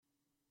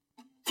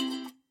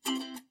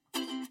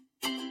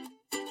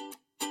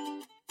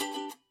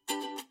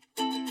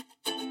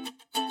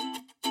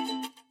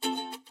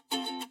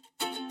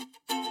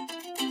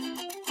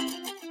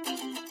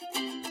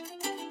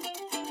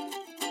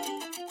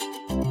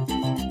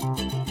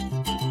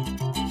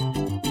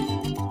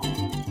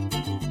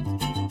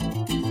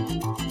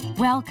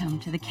Welcome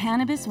to the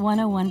Cannabis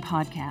 101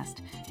 podcast,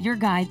 your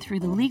guide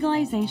through the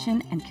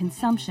legalization and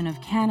consumption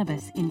of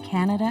cannabis in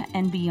Canada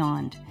and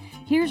beyond.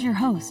 Here's your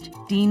host,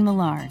 Dean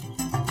Millard.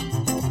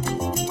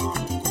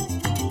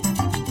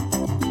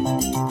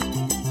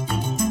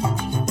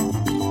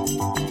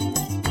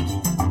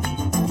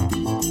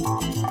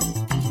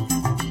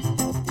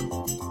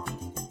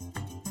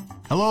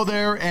 Hello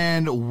there,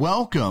 and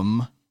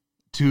welcome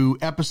to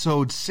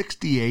episode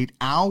 68,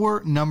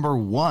 hour number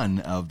 1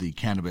 of the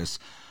Cannabis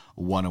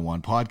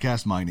 101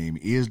 podcast. My name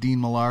is Dean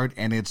Millard,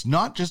 and it's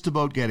not just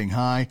about getting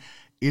high,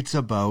 it's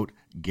about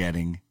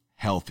getting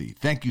healthy.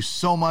 Thank you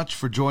so much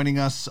for joining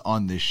us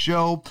on this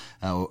show.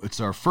 It's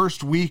our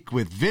first week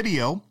with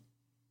video.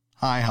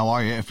 Hi, how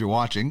are you? If you're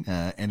watching,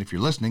 and if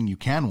you're listening, you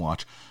can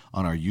watch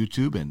on our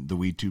YouTube and the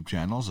WeedTube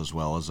channels, as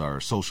well as our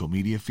social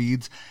media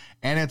feeds.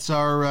 And it's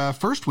our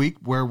first week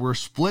where we're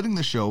splitting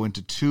the show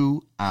into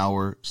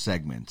 2-hour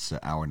segments.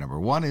 Hour number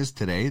 1 is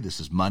today. This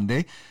is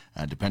Monday,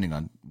 depending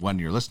on when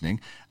you're listening.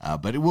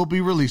 But it will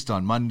be released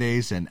on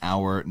Mondays, and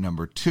hour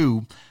number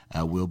 2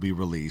 will be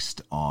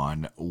released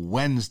on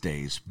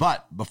Wednesdays.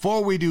 But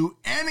before we do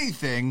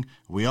anything,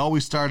 we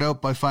always start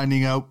out by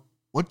finding out,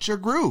 what's your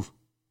groove?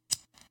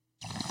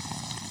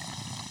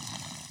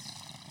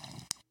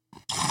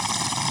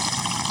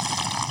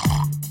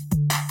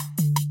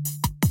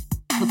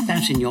 Put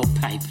that in your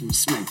pipe and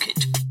smoke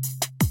it.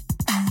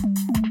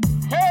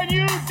 Can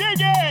you dig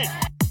it?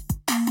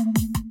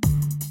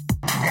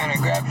 Kinda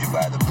grabs you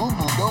by the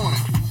boo-boo, don't it?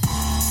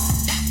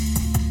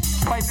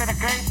 Pipe in a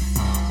crate,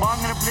 long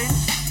in a plate.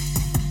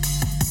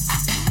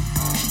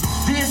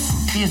 This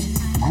is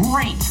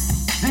great.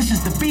 This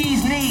is the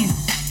bee's knees.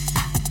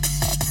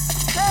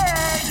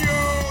 Can you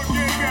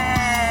dig it?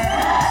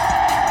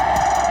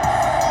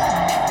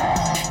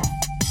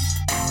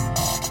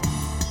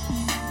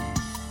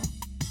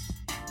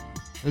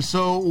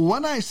 So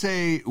when I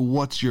say,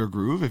 what's your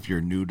groove, if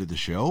you're new to the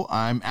show,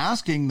 I'm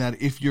asking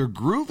that if you're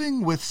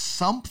grooving with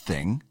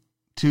something,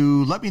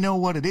 to let me know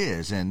what it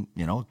is. And,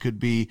 you know, it could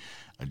be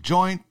a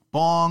joint,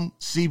 bong,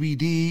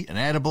 CBD, an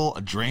edible,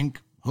 a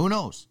drink, who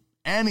knows?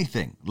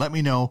 Anything. Let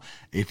me know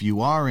if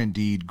you are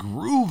indeed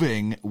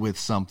grooving with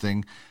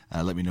something.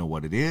 Let me know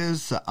what it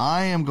is.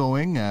 I am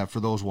going,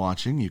 for those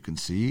watching, you can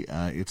see,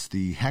 it's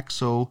the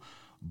Hexo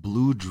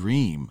Blue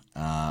Dream,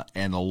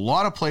 and a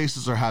lot of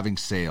places are having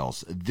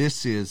sales.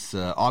 This is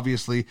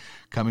obviously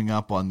coming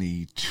up on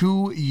the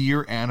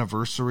 2-year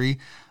anniversary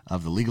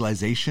of the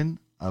legalization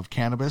of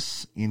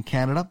cannabis in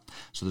Canada.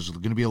 So there's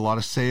going to be a lot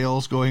of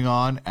sales going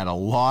on at a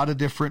lot of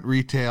different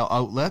retail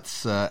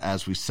outlets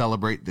as we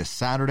celebrate this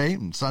Saturday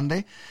and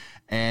Sunday.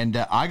 And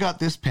I got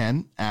this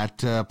pen at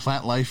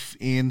Plant Life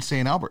in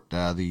St. Albert,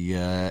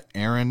 the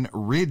Aaron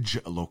Ridge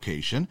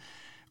location.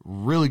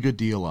 Really good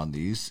deal on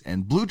these,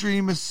 and Blue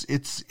Dream it's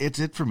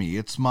it for me.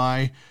 It's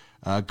my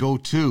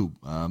go-to.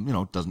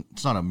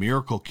 It's not a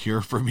miracle cure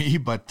for me,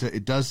 but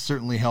it does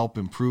certainly help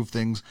improve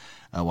things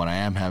when I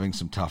am having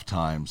some tough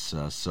times.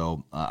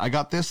 So I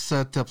got this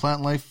at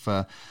Plant Life.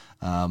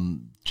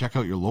 Check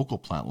out your local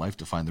Plant Life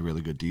to find the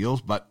really good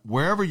deals. But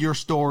wherever your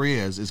store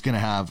is going to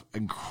have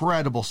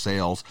incredible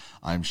sales,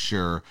 I'm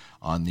sure,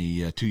 on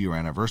the 2-year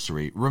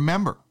anniversary.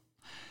 Remember,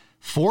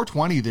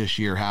 420 this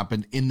year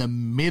happened in the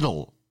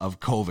middle of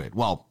COVID.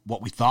 Well,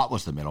 what we thought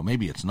was the middle,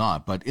 maybe it's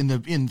not, but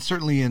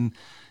certainly in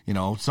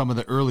some of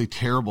the early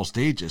terrible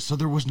stages. So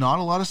there was not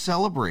a lot of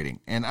celebrating.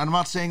 And I'm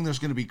not saying there's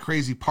going to be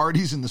crazy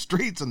parties in the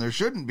streets, and there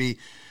shouldn't be,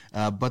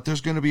 but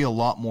there's going to be a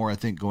lot more, I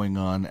think, going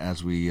on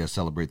as we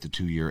celebrate the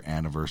 2-year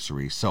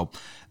anniversary. So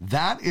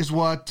that is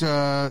what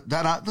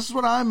this is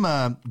what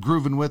I'm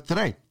grooving with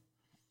today.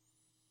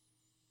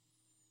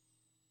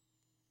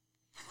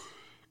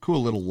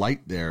 Cool little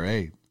light there,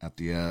 eh? At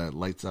the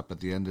lights up at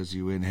the end as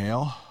you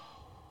inhale.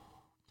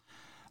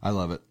 I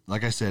love it.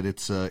 Like I said,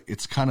 it's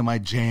kind of my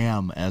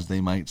jam, as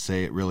they might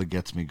say. It really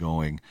gets me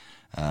going.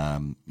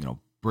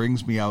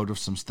 Brings me out of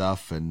some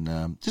stuff, and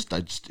I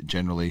just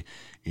generally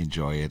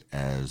enjoy it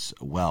as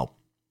well.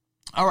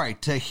 All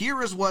right,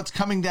 here is what's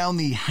coming down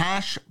the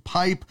hash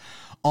pipe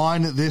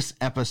on this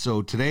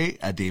episode today.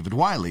 David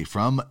Wylie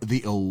from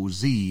the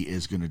OZ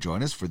is going to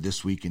join us for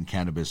This Week in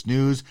Cannabis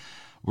News.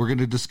 We're going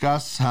to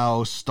discuss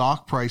how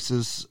stock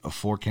prices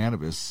for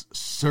cannabis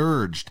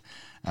surged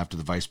after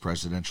the vice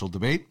presidential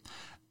debate.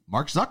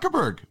 Mark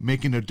Zuckerberg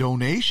making a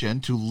donation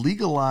to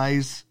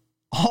legalize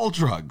all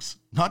drugs,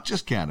 not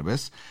just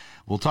cannabis.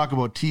 We'll talk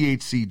about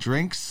THC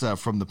drinks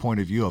from the point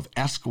of view of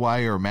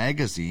Esquire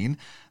magazine,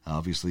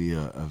 obviously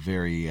a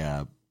very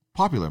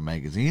popular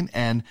magazine.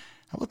 And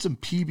how about some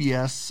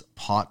PBS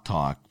pot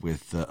talk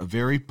with a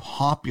very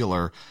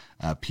popular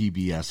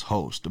PBS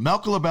host.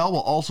 Malka Labell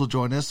will also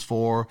join us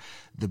for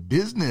the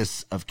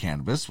business of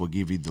cannabis. We'll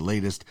give you the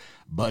latest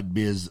Bud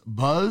Biz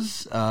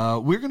buzz.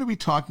 We're going to be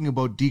talking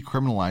about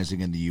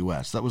decriminalizing in the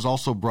U.S. That was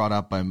also brought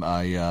up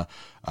by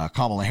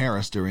Kamala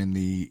Harris during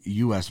the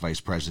U.S.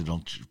 vice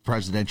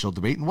presidential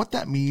debate, and what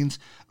that means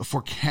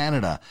for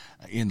Canada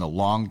in the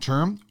long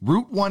term.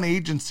 Route 1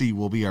 Agency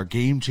will be our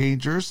game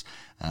changers.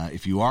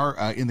 If you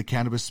are in the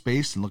cannabis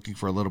space and looking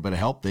for a little bit of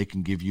help, they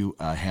can give you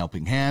a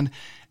helping hand.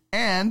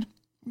 And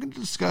we're going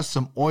to discuss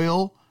some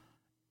oil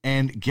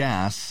and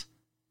gas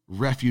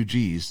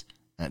refugees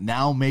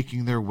now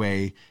making their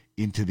way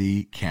into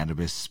the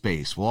cannabis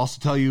space. We'll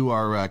also tell you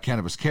our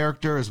cannabis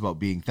character is about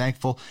being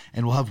thankful,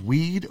 and we'll have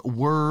weed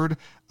word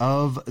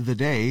of the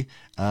day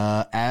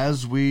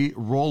as we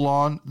roll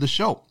on the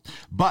show.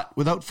 But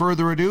without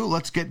further ado,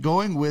 let's get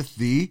going with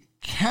the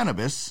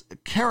cannabis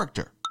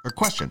character or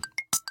question.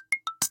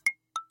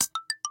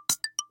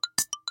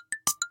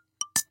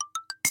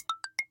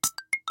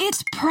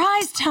 It's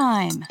prize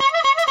time.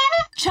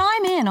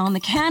 Chime in on the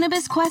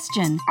cannabis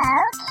question.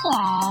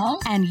 Okay.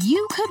 And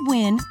you could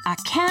win a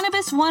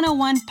Cannabis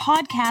 101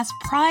 podcast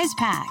prize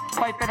pack.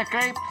 Pipe in a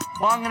grape,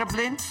 bong in a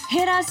blint.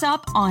 Hit us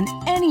up on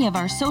any of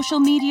our social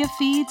media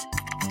feeds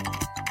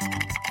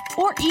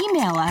or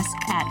email us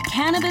at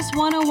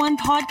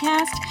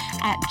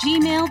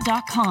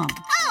cannabis101podcast@gmail.com.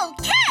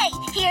 Okay,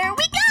 here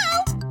we go.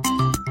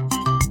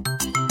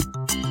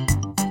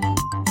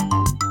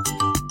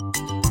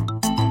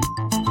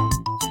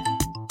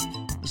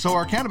 So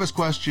our cannabis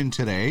question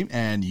today,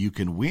 and you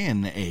can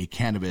win a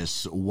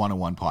Cannabis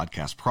 101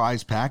 podcast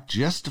prize pack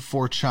just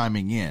for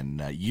chiming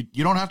in. You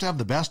don't have to have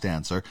the best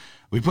answer.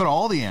 We put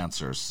all the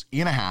answers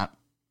in a hat,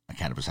 a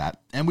cannabis hat,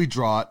 and we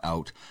draw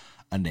out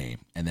a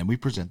name, and then we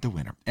present the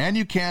winner. And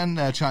you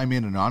can chime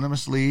in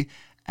anonymously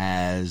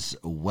as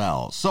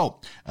well. So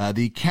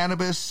the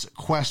cannabis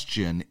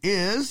question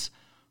is,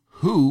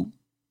 who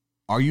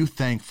are you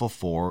thankful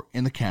for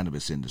in the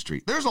cannabis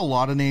industry? There's a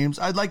lot of names.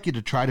 I'd like you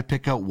to try to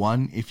pick out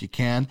one if you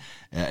can.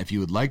 If you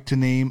would like to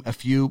name a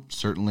few,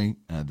 certainly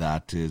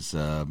that is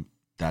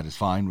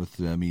fine with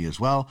me as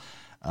well.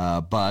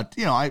 But,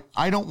 you know,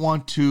 I don't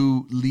want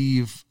to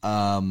leave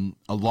a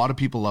lot of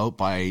people out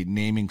by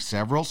naming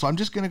several. So I'm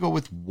just going to go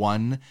with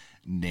one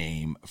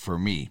name for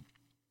me.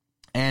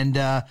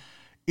 And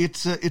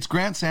it's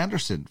Grant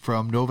Sanderson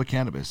from Nova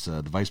Cannabis,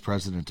 the vice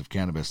president of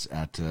cannabis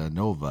at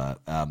Nova,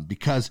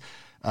 because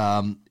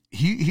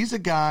he's a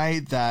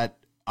guy that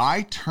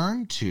I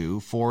turned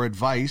to for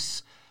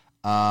advice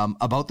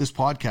about this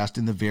podcast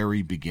in the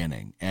very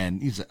beginning.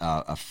 And he's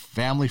a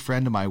family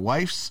friend of my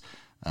wife's.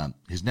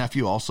 His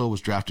nephew also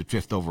was drafted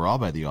 5th overall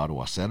by the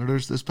Ottawa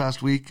Senators this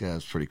past week.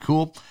 It's pretty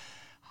cool.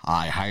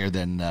 Higher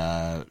than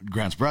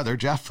Grant's brother,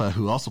 Jeff,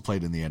 who also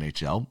played in the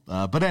NHL.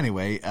 But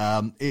anyway,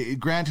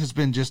 Grant has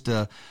been just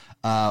a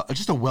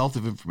wealth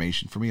of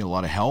information for me, a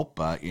lot of help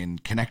in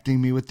connecting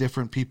me with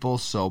different people.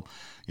 So,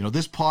 you know,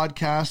 this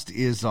podcast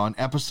is on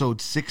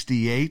episode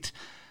 68.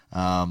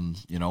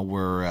 You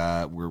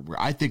know,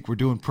 I think we're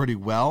doing pretty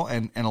well,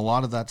 and a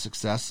lot of that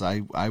success,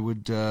 I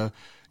would, you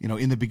know,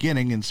 in the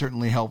beginning, and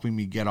certainly helping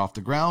me get off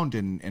the ground,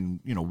 and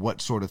you know,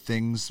 what sort of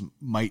things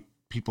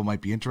people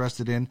might be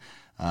interested in,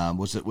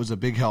 was a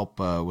big help,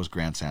 was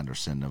Grant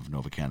Sanderson of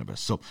Nova Cannabis.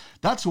 So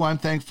that's who I'm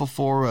thankful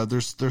for.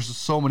 There's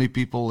so many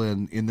people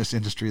in this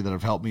industry that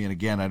have helped me. And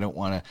again, I don't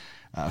want to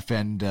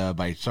offend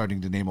by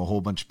starting to name a whole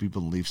bunch of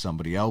people and leave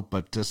somebody out,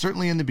 but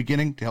certainly in the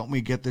beginning to help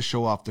me get this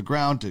show off the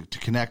ground, to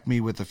connect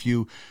me with a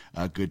few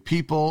good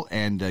people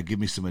and give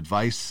me some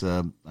advice.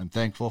 I'm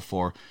thankful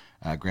for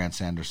Grant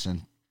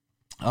Sanderson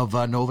of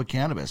Nova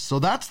Cannabis. So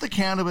that's the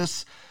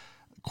cannabis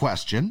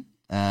question.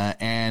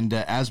 And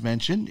as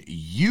mentioned,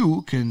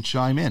 you can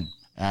chime in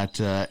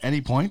at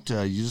any point.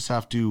 You just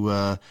have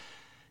to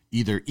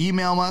either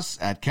email us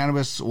at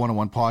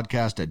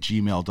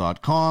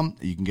cannabis101podcast@gmail.com.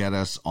 You can get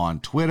us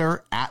on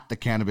Twitter at the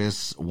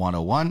Cannabis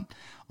 101.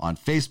 On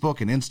Facebook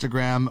and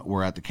Instagram,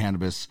 we're at the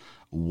Cannabis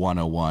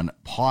 101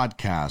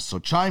 Podcast. So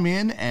chime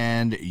in,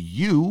 and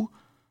you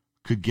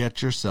could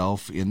get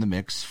yourself in the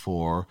mix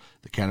for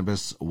the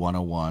Cannabis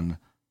 101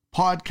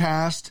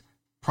 Podcast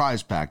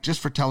prize pack, just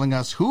for telling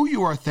us who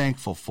you are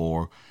thankful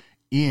for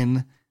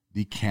in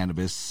the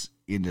cannabis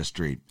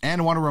industry.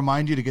 And I want to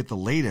remind you to get the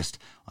latest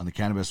on the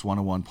Cannabis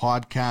 101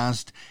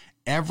 podcast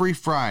every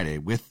Friday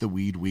with the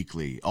Weed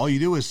Weekly. All you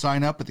do is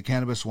sign up at the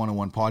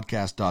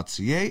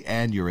cannabis101podcast.ca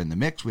and you're in the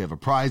mix. We have a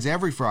prize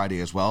every Friday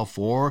as well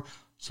for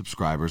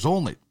subscribers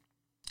only.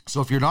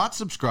 So if you're not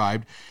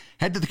subscribed,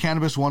 head to the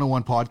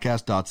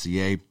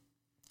cannabis101podcast.ca,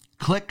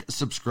 click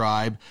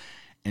subscribe,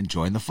 and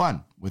join the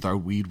fun with our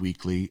Weed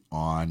Weekly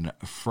on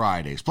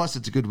Fridays. Plus,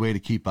 it's a good way to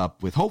keep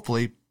up with,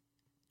 hopefully,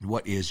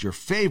 what is your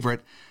favorite,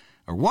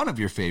 or one of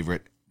your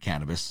favorite,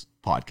 cannabis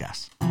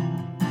podcasts.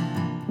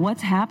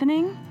 What's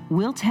happening?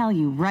 We'll tell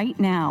you right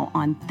now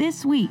on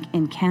This Week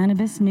in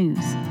Cannabis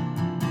News.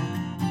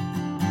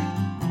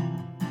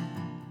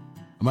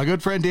 My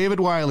good friend David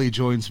Wylie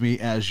joins me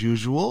as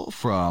usual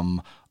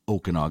from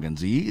Okanagan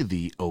Z,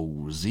 the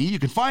OZ. You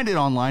can find it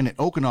online at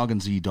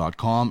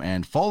okanaganz.com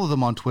and follow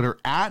them on Twitter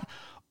at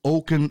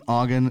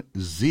Okanagan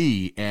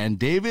Z. And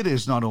David,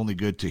 is not only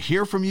good to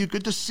hear from you,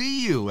 good to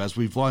see you as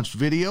we've launched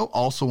video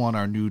also on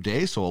our new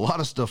day. So a lot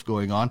of stuff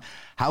going on.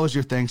 How has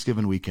your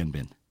Thanksgiving weekend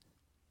been?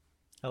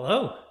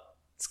 Hello.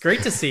 It's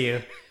great to see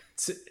you.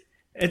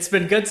 It's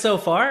been good so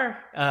far.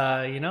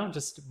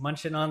 Just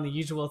munching on the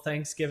usual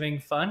Thanksgiving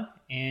fun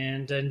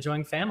and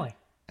enjoying family.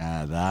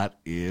 That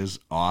is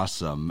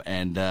awesome.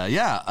 And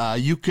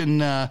you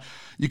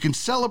can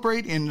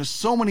celebrate in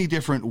so many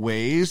different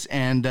ways.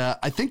 And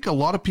I think a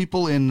lot of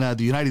people in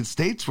the United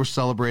States were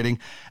celebrating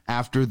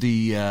after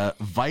the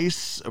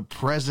vice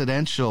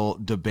presidential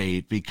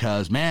debate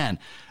because, man,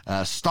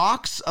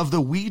 stocks of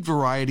the weed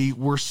variety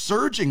were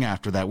surging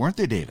after that, weren't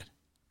they, David?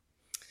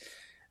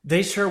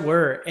 They sure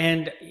were.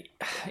 And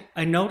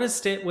I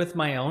noticed it with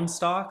my own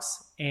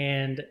stocks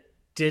and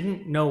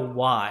didn't know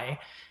why.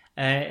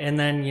 And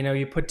then,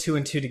 you put two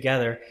and two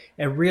together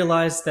and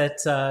realized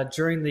that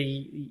during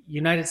the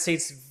United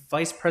States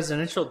vice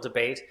presidential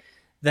debate,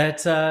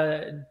 that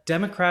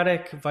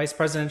Democratic vice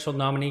presidential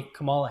nominee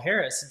Kamala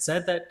Harris had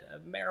said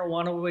that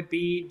marijuana would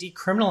be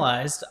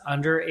decriminalized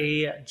under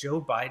a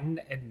Joe Biden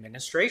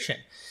administration.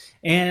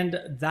 And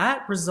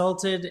that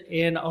resulted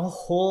in a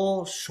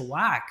whole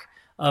schwack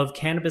of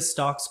cannabis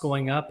stocks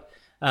going up.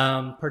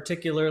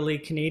 Particularly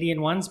Canadian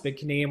ones, big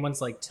Canadian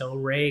ones like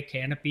Tilray,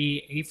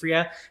 Canopy,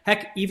 Aphria.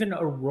 Heck, even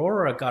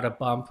Aurora got a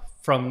bump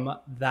from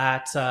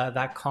that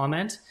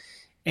comment.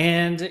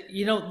 And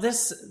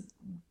this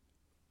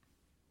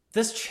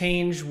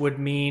change would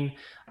mean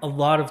a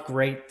lot of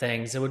great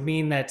things. It would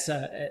mean that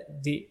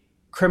the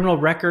criminal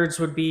records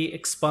would be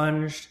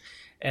expunged.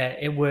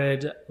 It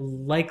would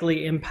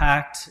likely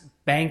impact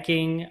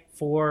banking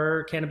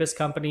for cannabis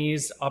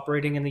companies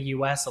operating in the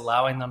U.S.,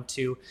 allowing them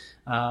to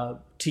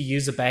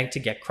use a bank to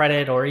get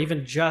credit or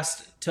even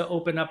just to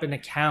open up an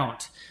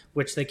account,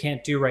 which they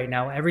can't do right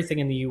now. Everything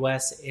in the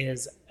U.S.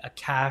 is a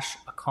cash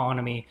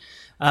economy.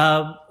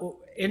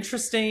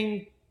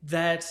 Interesting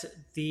that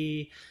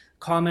the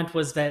comment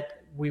was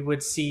that we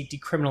would see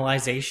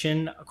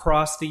decriminalization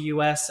across the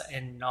U.S.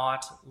 and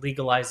not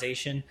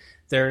legalization.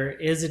 There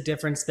is a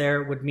difference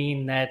there. It would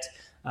mean that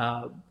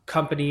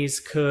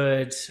companies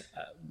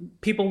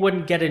people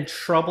wouldn't get in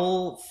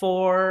trouble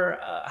for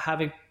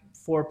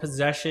for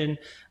possession,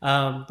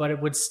 but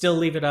it would still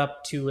leave it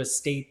up to a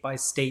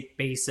state-by-state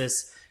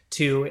basis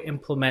to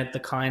implement the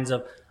kinds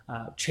of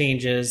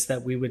changes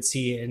that we would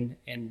see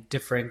in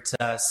different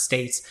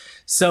states.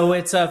 So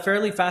it's a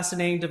fairly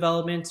fascinating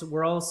development.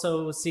 We're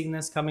also seeing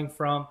this coming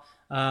from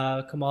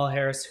Kamala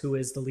Harris, who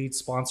is the lead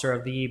sponsor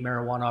of the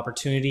Marijuana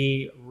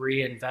Opportunity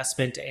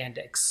Reinvestment and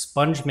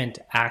Expungement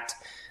Act.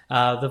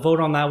 The vote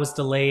on that was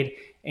delayed,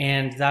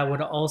 and that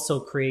would also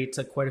create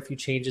quite a few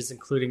changes,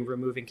 including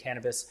removing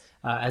cannabis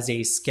as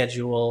a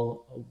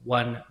Schedule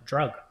 1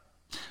 drug.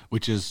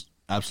 Which is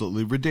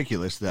absolutely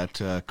ridiculous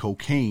that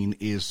cocaine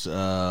is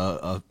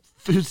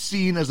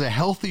seen as a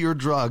healthier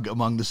drug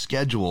among the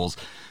schedules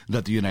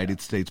that the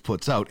United States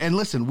puts out. And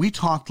listen, we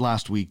talked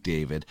last week,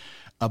 David,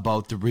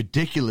 about the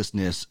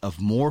ridiculousness of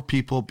more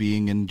people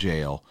being in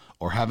jail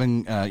or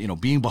having,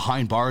 being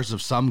behind bars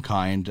of some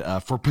kind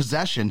for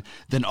possession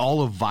than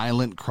all of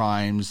violent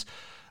crimes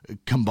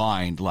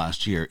combined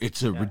last year.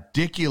 It's a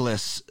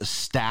ridiculous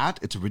stat.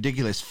 It's a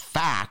ridiculous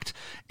fact.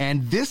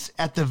 And this,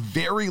 at the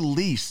very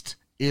least,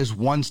 is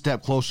one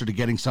step closer to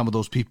getting some of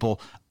those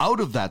people out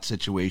of that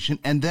situation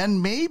and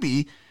then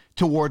maybe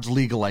towards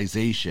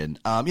legalization.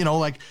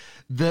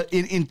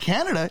 In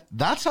Canada,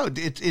 that's how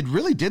it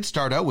really did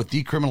start out with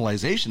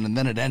decriminalization and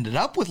then it ended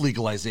up with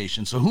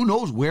legalization. So who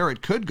knows where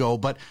it could go,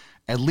 but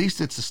at least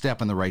it's a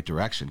step in the right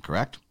direction,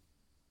 correct?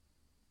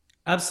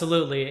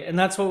 Absolutely. And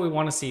that's what we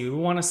want to see. We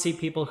want to see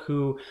people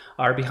who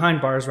are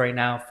behind bars right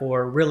now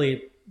for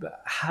really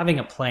having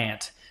a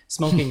plant,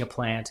 smoking a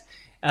plant.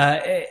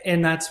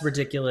 And that's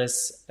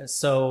ridiculous.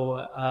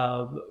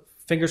 So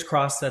fingers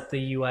crossed that the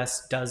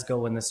U.S. does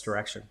go in this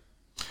direction.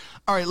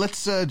 All right,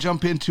 let's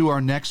jump into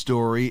our next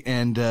story.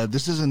 And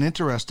this is an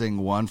interesting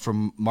one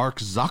from Mark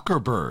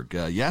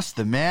Zuckerberg. Yes,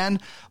 the man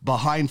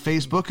behind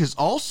Facebook is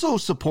also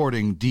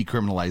supporting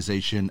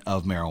decriminalization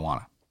of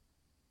marijuana.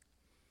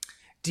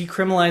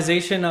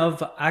 Decriminalization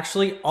of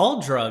actually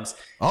all drugs.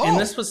 Oh. And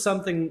this was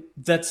something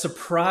that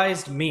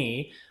surprised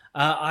me.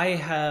 I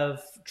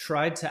have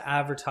tried to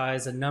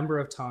advertise a number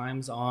of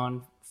times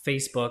on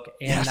Facebook,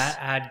 and that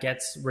ad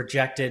gets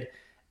rejected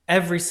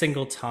every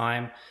single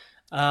time.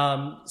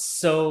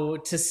 So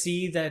to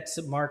see that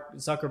Mark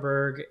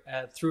Zuckerberg,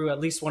 through at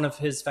least one of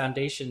his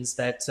foundations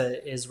that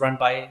is run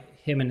by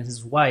him and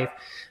his wife,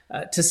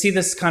 to see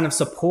this kind of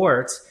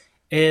support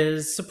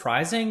is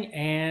surprising,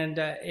 and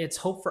it's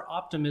hope for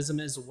optimism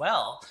as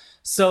well.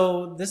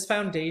 So this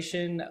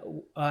foundation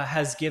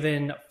has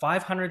given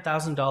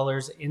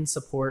 $500,000 in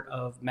support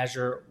of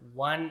Measure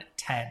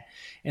 110,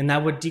 and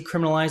that would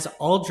decriminalize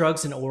all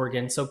drugs in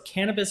Oregon. So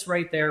cannabis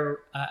right there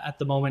at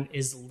the moment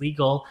is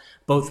legal,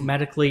 both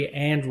medically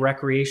and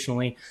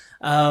recreationally.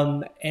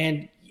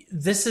 And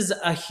this is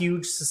a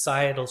huge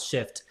societal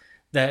shift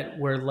that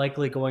we're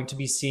likely going to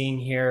be seeing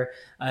here.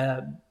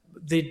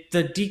 The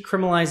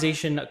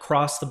decriminalization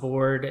across the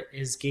board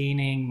is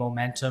gaining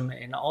momentum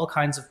in all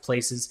kinds of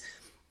places.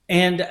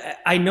 And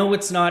I know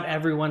it's not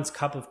everyone's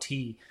cup of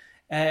tea.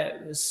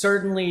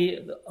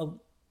 Certainly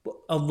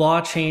a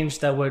law change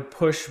that would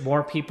push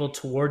more people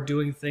toward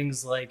doing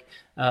things like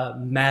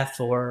meth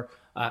or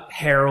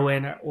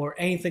heroin or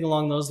anything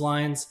along those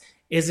lines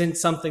isn't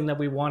something that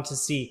we want to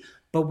see.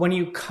 But when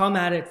you come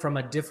at it from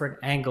a different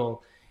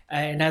angle,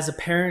 and as a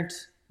parent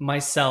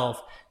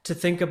myself, to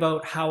think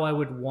about how I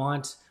would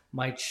want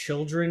my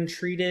children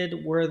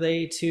treated were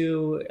they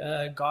to,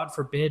 God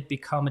forbid,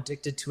 become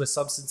addicted to a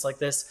substance like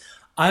this,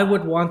 I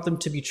would want them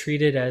to be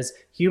treated as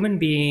human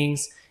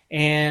beings.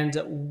 And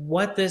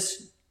what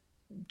this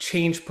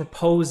change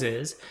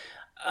proposes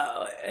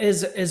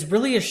is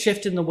really a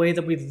shift in the way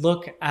that we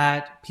look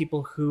at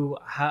people who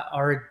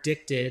are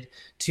addicted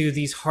to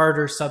these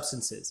harder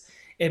substances.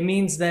 It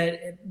means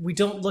that we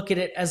don't look at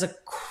it as a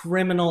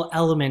criminal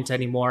element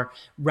anymore.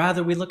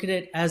 Rather, we look at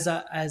it as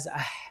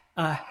a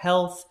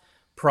health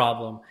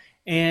problem.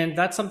 And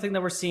that's something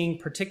that we're seeing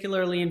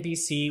particularly in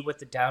BC with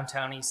the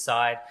downtown east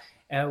side.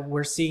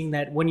 We're seeing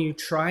that when you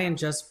try and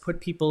just put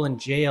people in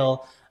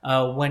jail,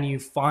 when you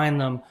fine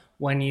them,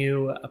 when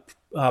you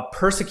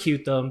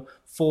persecute them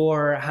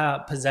for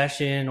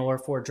possession or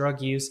for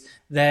drug use,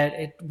 that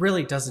it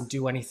really doesn't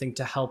do anything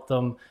to help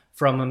them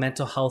from a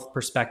mental health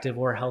perspective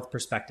or a health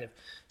perspective.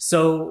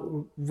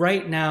 So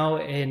right now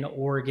in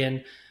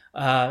Oregon,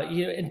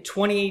 in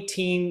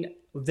 2018,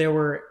 there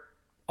were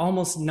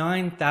almost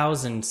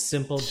 9,000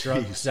 simple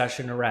drug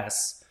possession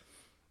arrests.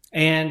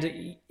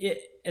 And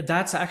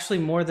that's actually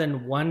more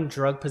than one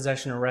drug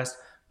possession arrest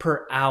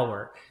per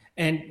hour.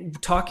 And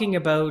talking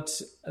about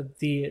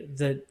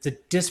the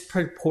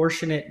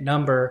disproportionate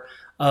number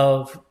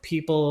of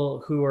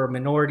people who are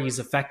minorities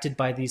affected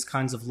by these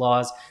kinds of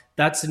laws,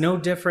 that's no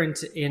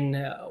different in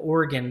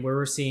Oregon, where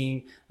we're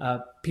seeing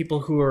people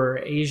who are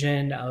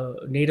Asian,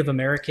 Native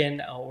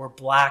American, or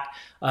Black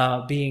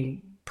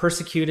being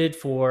persecuted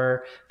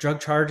for drug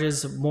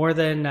charges more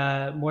than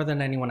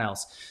anyone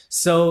else.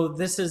 So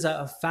this is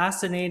a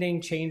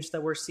fascinating change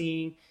that we're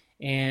seeing,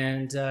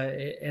 and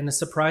a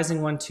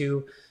surprising one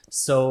too.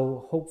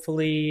 So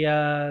hopefully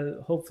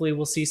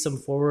we'll see some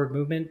forward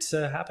movement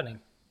happening.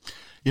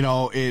 You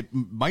know, it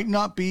might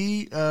not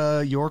be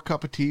your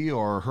cup of tea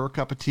or her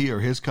cup of tea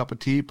or his cup of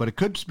tea, but it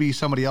could be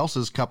somebody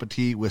else's cup of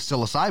tea with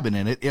psilocybin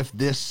in it if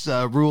this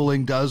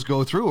ruling does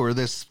go through, or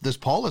this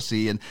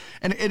policy. And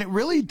it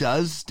really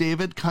does,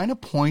 David, kind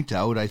of point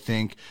out, I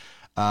think,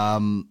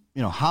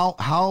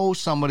 how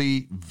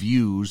somebody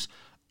views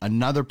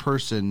another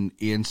person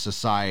in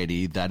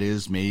society that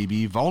is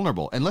maybe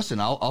vulnerable. And listen,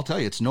 I'll tell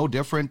you, it's no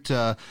different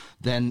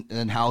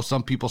than how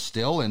some people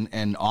still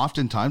and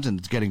oftentimes, and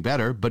it's getting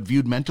better, but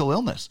viewed mental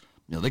illness.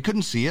 You know, they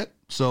couldn't see it,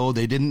 so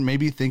they didn't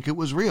maybe think it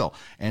was real.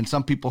 And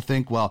some people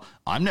think, well,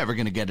 I'm never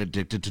going to get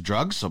addicted to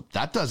drugs, so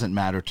that doesn't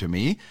matter to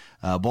me.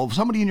 But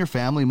somebody in your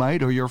family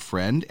might, or your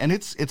friend, and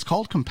it's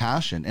called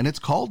compassion, and it's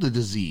called a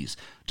disease,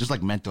 just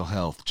like mental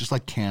health, just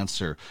like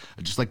cancer,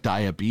 just like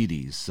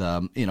diabetes.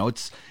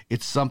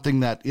 It's something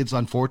that it's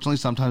unfortunately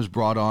sometimes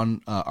brought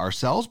on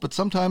ourselves, but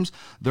sometimes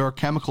there are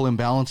chemical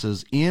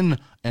imbalances and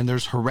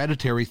there's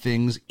hereditary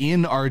things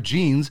in our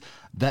genes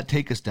that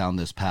take us down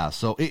this path.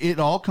 So it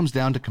all comes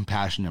down to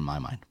compassion in my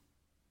mind.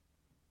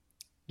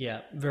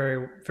 Yeah,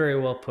 very, very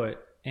well put.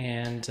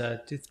 And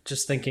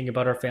just thinking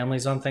about our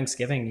families on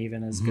Thanksgiving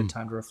even is a good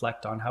time to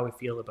reflect on how we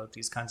feel about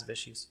these kinds of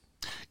issues.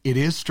 It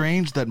is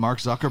strange that Mark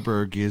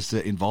Zuckerberg is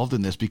involved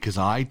in this, because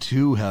I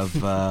too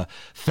have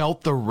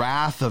felt the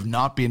wrath of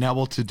not being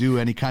able to do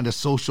any kind of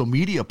social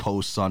media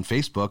posts on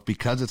Facebook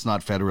because it's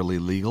not federally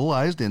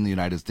legalized in the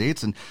United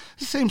States. And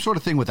the same sort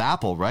of thing with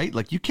Apple, right?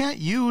 Like you can't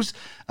use,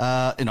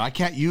 I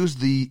can't use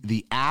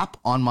the app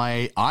on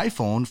my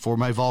iPhone for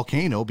my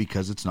Volcano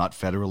because it's not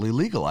federally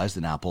legalized,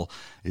 and Apple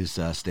is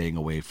staying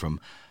away from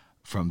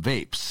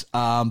vapes.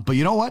 But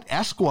you know what?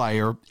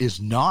 Esquire is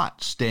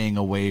not staying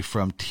away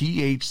from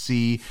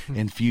THC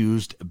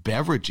infused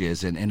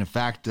beverages. And in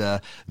fact,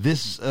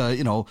 this,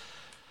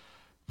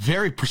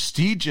 very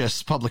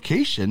prestigious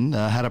publication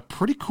had a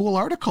pretty cool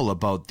article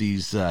about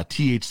these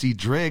THC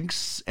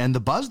drinks and the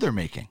buzz they're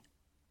making.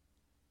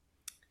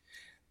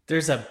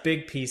 There's a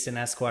big piece in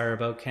Esquire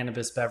about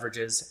cannabis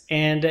beverages,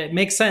 and it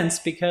makes sense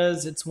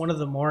because it's one of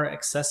the more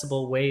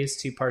accessible ways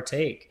to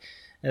partake.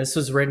 This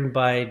was written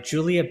by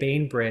Julia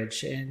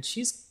Bainbridge, and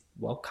she's,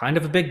 kind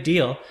of a big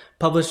deal.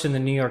 Published in the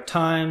New York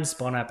Times,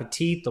 Bon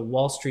Appetit, the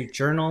Wall Street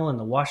Journal, and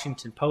the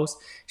Washington Post.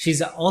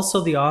 She's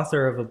also the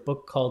author of a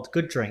book called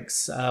Good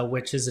Drinks,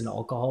 which is an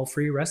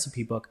alcohol-free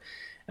recipe book.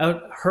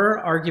 Her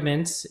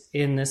argument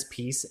in this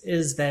piece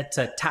is that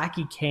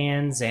tacky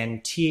cans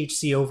and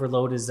THC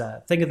overload is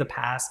a thing of the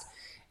past,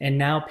 and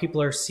now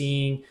people are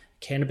seeing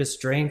cannabis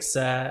drinks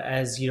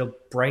as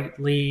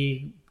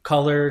brightly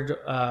colored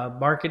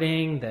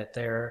marketing, that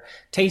they're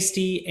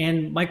tasty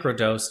and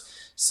microdosed.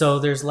 So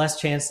there's less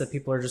chance that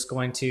people are just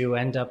going to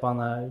end up on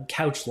the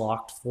couch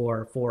locked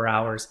for 4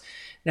 hours.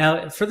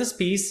 Now, for this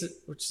piece,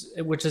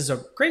 which is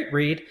a great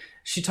read,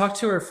 she talked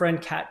to her friend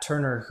Kat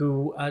Turner,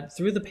 who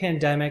through the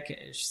pandemic,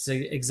 she's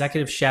an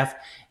executive chef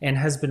and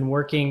has been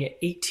working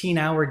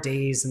 18-hour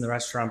days in the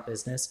restaurant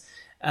business.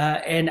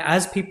 And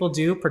as people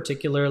do,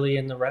 particularly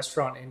in the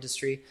restaurant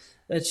industry,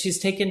 that she's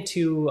taken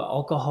to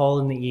alcohol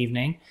in the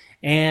evening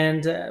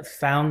and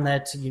found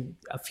that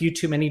a few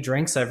too many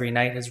drinks every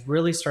night has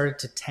really started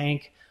to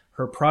tank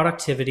her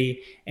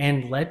productivity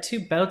and led to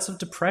bouts of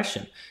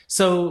depression.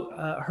 So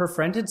her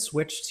friend had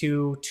switched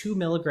to 2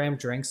 milligram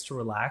drinks to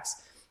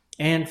relax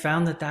and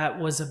found that that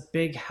was a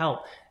big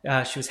help.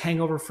 She was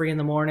hangover free in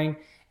the morning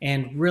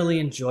and really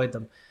enjoyed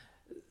them.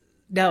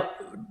 Now,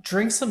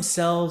 drinks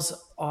themselves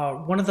are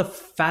one of the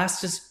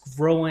fastest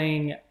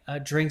growing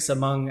drinks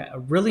among a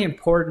really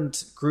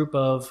important group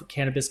of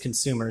cannabis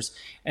consumers.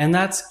 And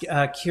that's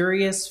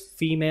curious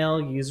female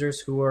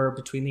users who are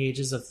between the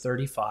ages of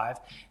 35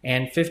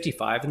 and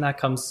 55. And that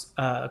comes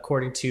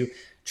according to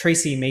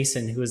Tracy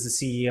Mason, who is the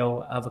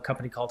CEO of a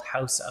company called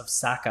House of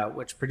Saka,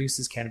 which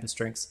produces cannabis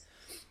drinks.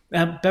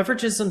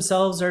 Beverages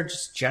themselves are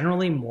just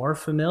generally more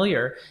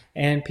familiar,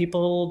 and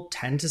people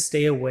tend to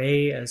stay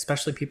away,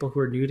 especially people who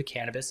are new to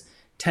cannabis,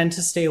 tend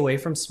to stay away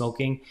from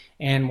smoking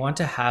and want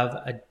to have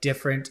a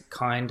different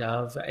kind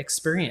of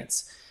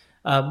experience.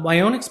 My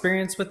own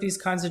experience with these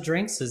kinds of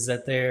drinks is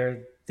that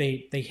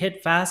they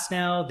hit fast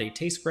now, they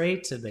taste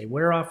great, they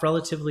wear off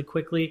relatively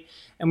quickly,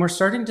 and we're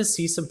starting to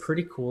see some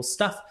pretty cool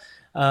stuff.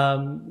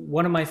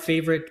 One of my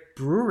favorite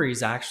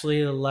breweries,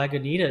 actually,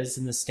 Lagunitas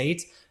in the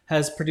States,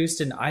 has produced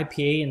an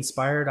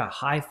IPA-inspired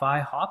hi-fi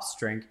hops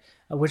drink,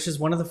 which is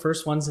one of the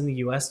first ones in the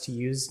U.S. to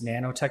use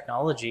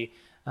nanotechnology.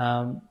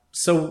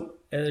 So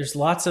there's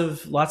lots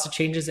of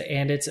changes,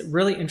 and it's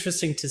really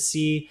interesting to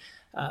see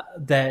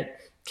that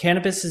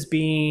cannabis is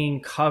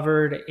being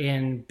covered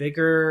in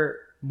bigger,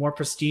 more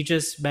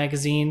prestigious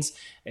magazines.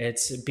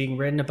 It's being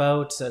written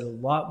about at a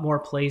lot more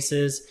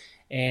places,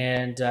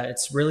 and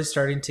it's really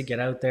starting to get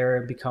out there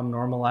and become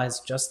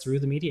normalized just through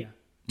the media.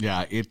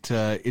 Yeah,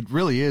 it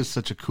really is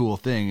such a cool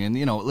thing. And,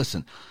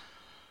 listen,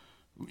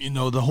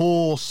 the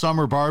whole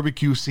summer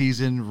barbecue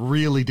season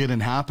really didn't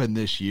happen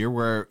this year,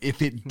 where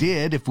if it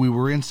did, if we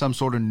were in some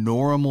sort of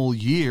normal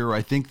year,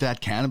 I think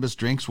that cannabis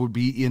drinks would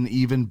be an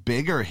even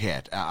bigger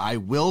hit. I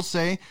will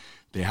say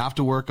they have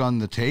to work on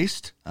the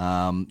taste.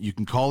 You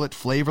can call it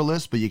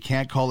flavorless, but you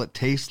can't call it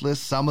tasteless.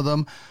 Some of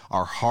them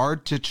are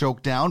hard to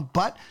choke down,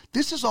 but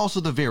this is also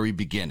the very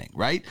beginning,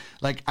 right?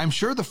 Like, I'm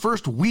sure the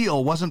first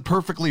wheel wasn't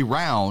perfectly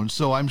round,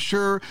 so I'm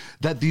sure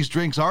that these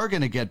drinks are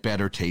going to get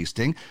better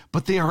tasting,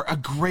 but they are a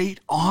great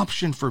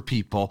option for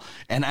people.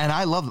 And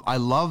I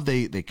love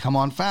they come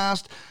on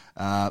fast.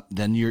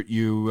 Then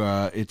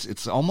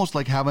it's almost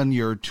like having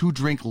your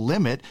 2-drink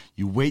limit.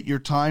 You wait your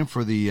time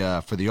for the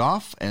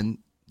off, and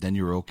then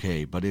you're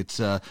okay. But it's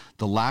the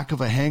lack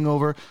of a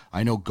hangover.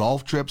 I know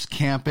golf trips,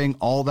 camping,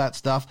 all that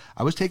stuff.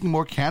 I was taking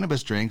more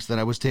cannabis drinks than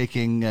I was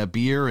taking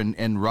beer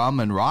and rum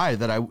and rye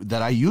that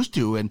I used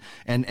to.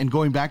 And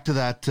going back to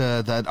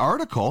that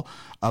article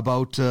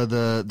about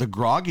the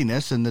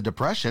grogginess and the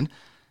depression.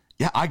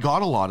 Yeah, I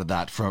got a lot of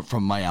that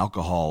from my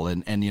alcohol.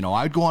 And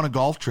I'd go on a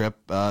golf trip,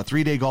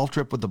 3-day golf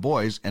trip with the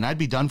boys, and I'd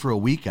be done for a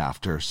week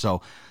after.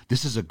 So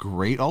this is a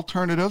great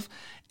alternative.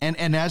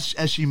 And as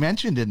she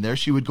mentioned in there,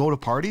 she would go to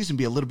parties and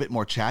be a little bit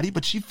more chatty,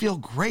 but she'd feel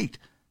great.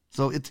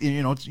 So it's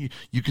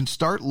you can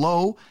start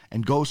low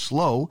and go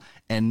slow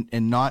and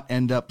not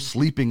end up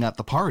sleeping at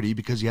the party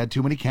because you had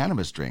too many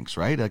cannabis drinks,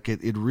 right? Like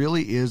it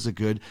really is a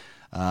good.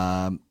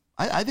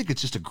 I think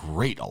it's just a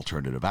great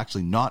alternative.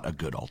 Actually, not a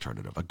good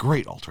alternative, a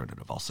great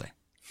alternative, I'll say.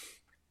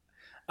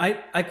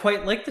 I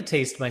quite like the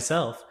taste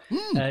myself.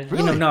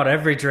 Really? Not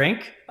every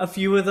drink. A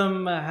few of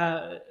them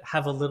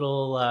have a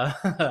little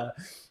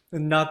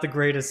not the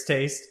greatest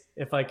taste,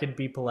 if I could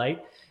be polite.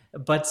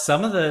 But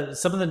some of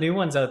the new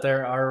ones out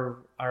there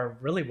are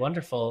really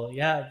wonderful.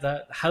 Yeah,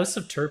 the House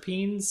of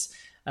Terpenes,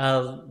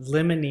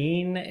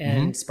 limonene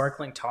and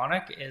sparkling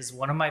tonic is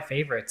one of my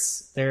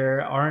favorites.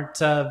 There aren't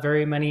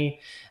very many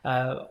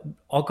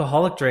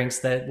alcoholic drinks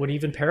that would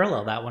even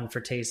parallel that one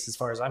for taste, as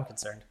far as I'm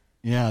concerned.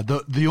 Yeah,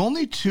 the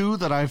only two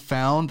that I've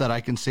found that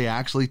I can say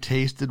actually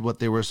tasted what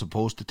they were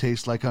supposed to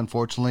taste like,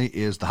 unfortunately,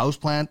 is the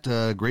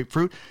Houseplant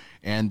grapefruit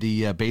and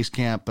the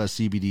Basecamp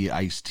CBD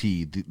iced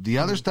tea. The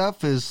other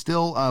stuff is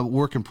still a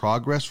work in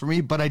progress for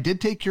me, but I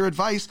did take your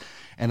advice,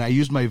 and I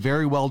used my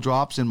Very Well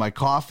drops in my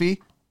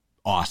coffee.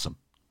 Awesome.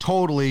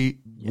 Totally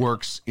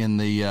works in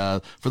the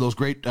for those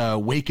great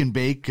wake and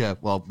bake,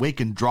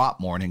 wake and drop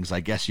mornings, I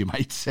guess you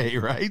might say,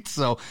 right?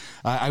 So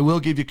I will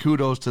give you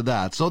kudos to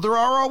that. So there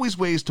are always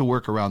ways to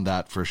work around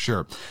that for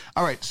sure.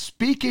 All right,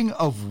 speaking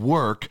of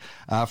work,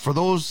 for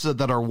those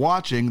that are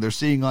watching, they're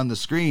seeing on the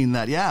screen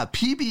that,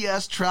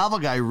 PBS travel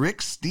guy Rick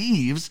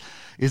Steves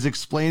is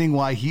explaining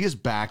why he is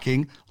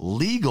backing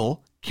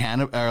legal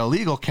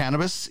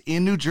cannabis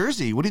in New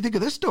Jersey. What do you think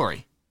of this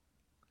story?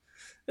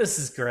 This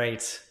is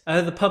great.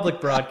 The public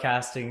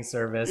broadcasting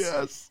service.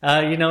 Yes.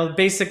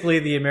 Basically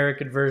the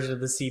American version of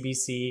the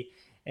CBC.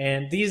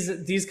 And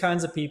these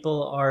kinds of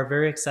people are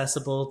very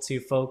accessible to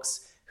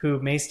folks who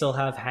may still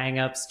have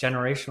hangups,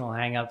 generational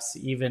hangups,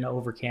 even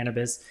over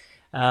cannabis.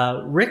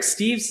 Rick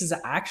Steves has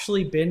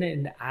actually been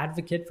an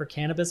advocate for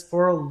cannabis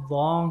for a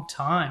long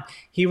time.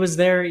 He was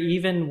there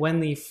even when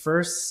the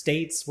first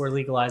states were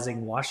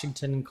legalizing,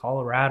 Washington and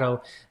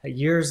Colorado,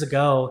 years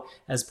ago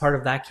as part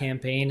of that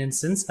campaign. And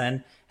since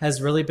then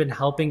has really been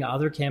helping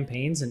other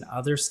campaigns in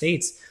other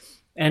states.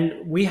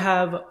 And we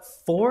have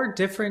 4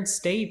 different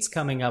states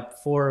coming up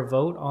for a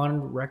vote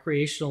on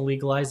recreational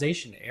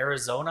legalization: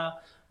 Arizona,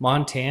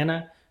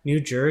 Montana, New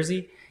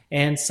Jersey,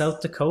 and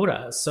South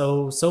Dakota.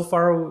 So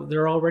far,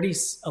 there are already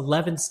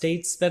 11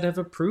 states that have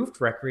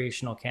approved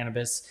recreational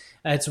cannabis.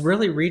 It's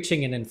really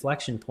reaching an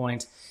inflection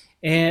point.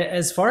 And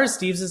as far as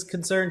Steves is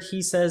concerned,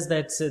 he says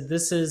that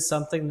this is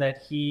something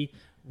that he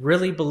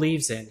really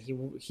believes in.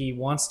 He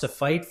wants to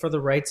fight for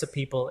the rights of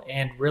people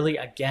and really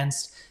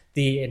against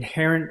the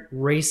inherent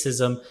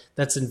racism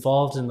that's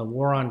involved in the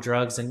war on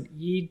drugs. And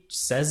he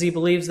says he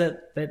believes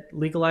that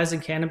legalizing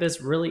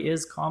cannabis really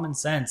is common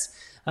sense.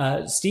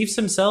 Steves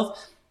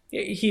himself,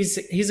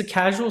 he's a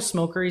casual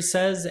smoker, he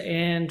says,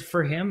 and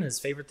for him, his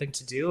favorite thing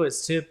to do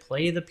is to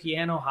play the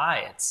piano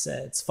high.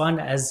 It's fun.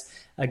 As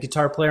a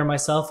guitar player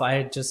myself,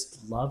 I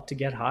just love to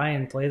get high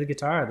and play the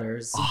guitar.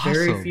 There's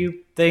very few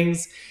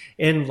things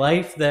in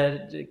life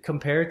that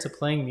compare to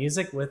playing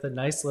music with a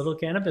nice little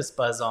cannabis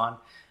buzz on.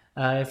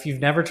 If you've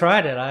never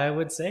tried it, I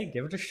would say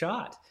give it a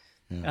shot.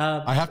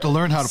 Yeah. I have to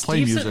learn how to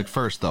play music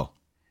first, though.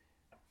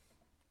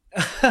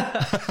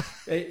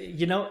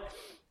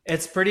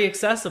 It's pretty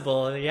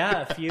accessible.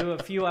 Yeah,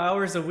 a few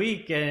hours a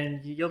week,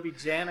 and you'll be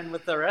jamming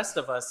with the rest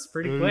of us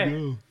pretty quick.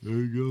 There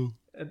you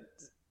go.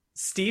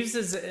 Steves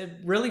is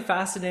really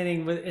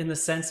fascinating in the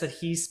sense that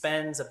he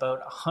spends about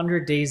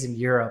 100 days in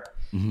Europe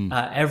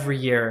every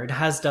year. It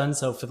has done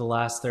so for the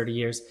last 30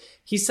 years.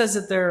 He says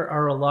that there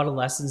are a lot of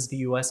lessons the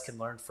U.S. can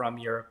learn from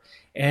Europe,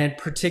 and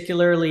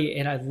particularly,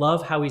 and I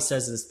love how he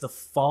says this, the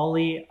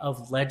folly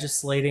of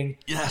legislating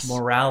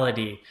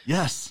morality.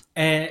 Yes.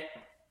 And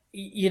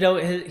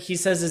he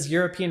says his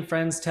European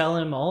friends tell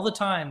him all the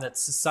time that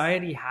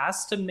society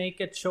has to make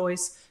a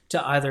choice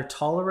to either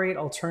tolerate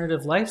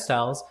alternative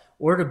lifestyles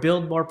or to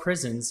build more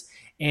prisons.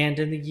 And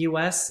in the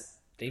US,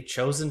 they've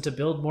chosen to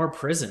build more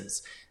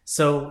prisons.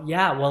 So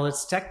yeah, while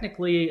it's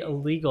technically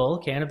illegal,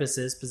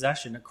 cannabis's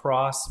possession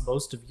across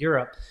most of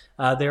Europe,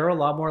 they're a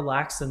lot more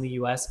lax than the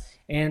US.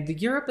 And the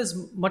Europe is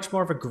much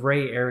more of a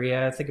gray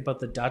area. Think about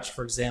the Dutch,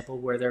 for example,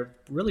 where they're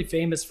really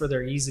famous for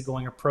their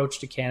easygoing approach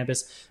to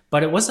cannabis,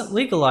 but it wasn't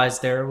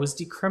legalized there, it was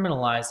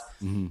decriminalized.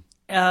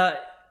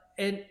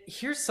 And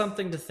here's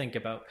something to think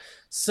about.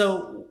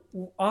 So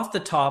off the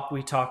top,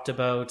 we talked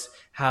about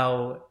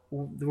how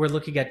we're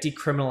looking at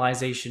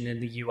decriminalization in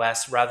the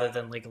US rather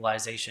than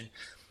legalization.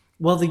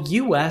 Well, the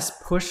US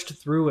pushed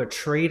through a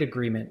trade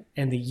agreement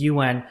in the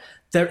UN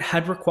that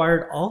had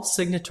required all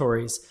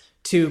signatories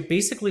to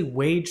basically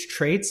wage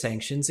trade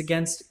sanctions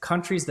against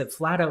countries that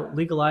flat out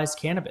legalized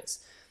cannabis.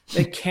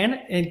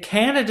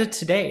 Canada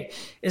today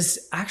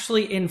is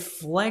actually in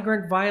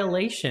flagrant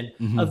violation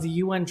of the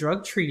UN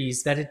drug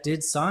treaties that it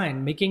did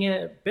sign, making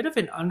it a bit of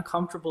an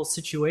uncomfortable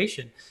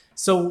situation.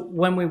 So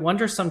when we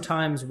wonder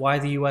sometimes why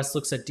the US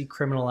looks at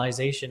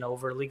decriminalization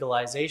over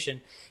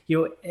legalization,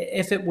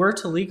 if it were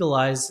to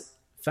legalize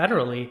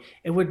federally,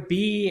 it would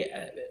be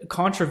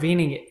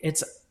contravening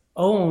its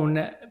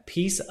own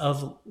piece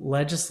of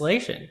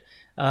legislation.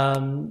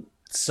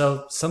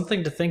 So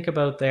something to think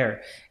about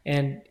there.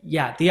 And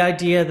yeah, the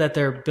idea that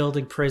they're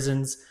building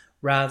prisons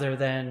rather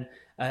than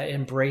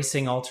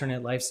embracing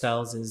alternate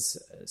lifestyles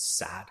is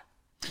sad.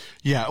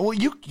 Yeah, well,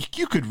 you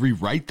could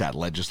rewrite that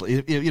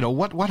legislation.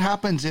 What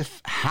happens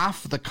if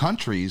half the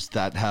countries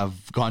that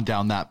have gone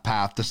down that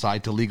path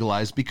decide to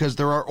legalize? Because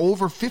there are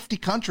over 50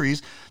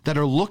 countries that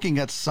are looking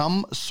at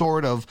some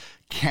sort of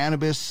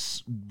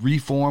cannabis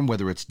reform,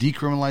 whether it's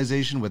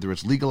decriminalization, whether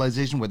it's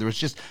legalization, whether it's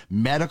just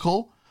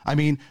medical. I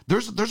mean,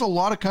 there's a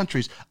lot of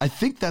countries. I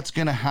think that's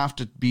going to have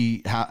to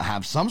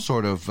have some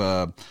sort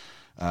of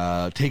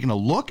taken a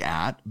look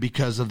at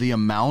because of the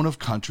amount of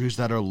countries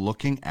that are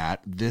looking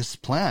at this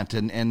plant.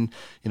 And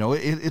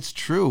it's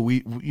true.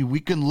 We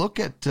can look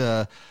at,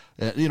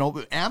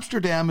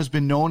 Amsterdam has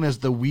been known as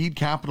the weed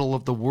capital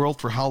of the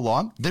world for how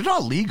long? They're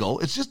not legal.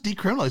 It's just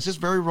decriminalized. It's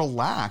just very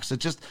relaxed.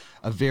 It's just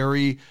a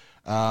very,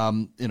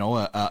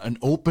 an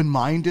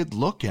open-minded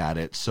look at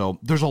it. So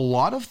there's a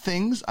lot of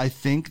things I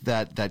think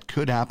that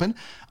could happen.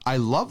 I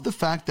love the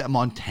fact that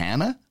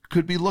Montana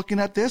could be looking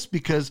at this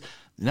because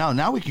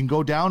now we can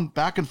go down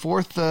back and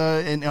forth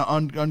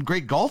on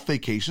great golf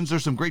vacations.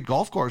 There's some great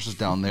golf courses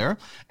down there,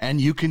 and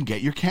you can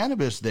get your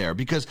cannabis there.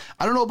 Because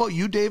I don't know about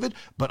you, David,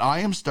 but I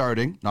am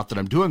starting, not that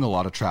I'm doing a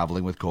lot of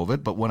traveling with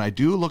COVID, but when I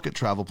do look at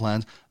travel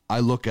plans, I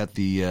look at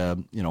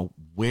the,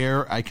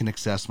 where I can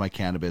access my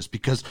cannabis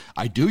because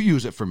I do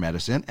use it for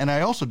medicine and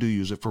I also do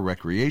use it for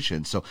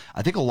recreation. So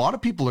I think a lot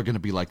of people are going to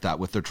be like that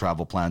with their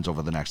travel plans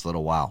over the next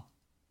little while.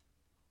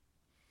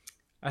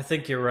 I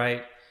think you're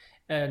right.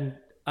 And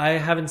I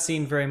haven't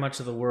seen very much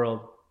of the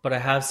world, but I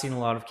have seen a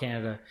lot of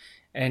Canada.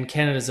 And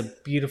Canada is a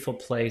beautiful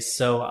place,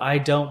 so I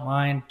don't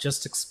mind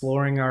just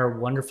exploring our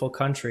wonderful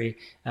country.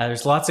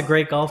 There's lots of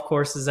great golf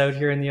courses out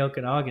here in the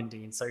Okanagan,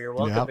 Dean, so you're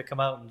welcome to come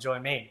out and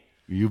join me.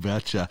 You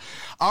betcha.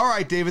 All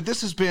right, David,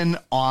 this has been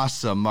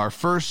awesome. Our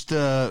first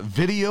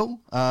video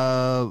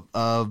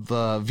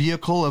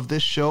vehicle of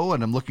this show,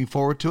 and I'm looking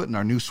forward to it, and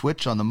our new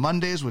switch on the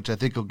Mondays, which I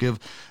think will give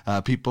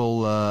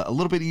people a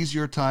little bit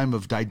easier time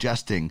of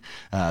digesting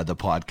the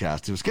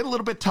podcast. It was getting a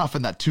little bit tough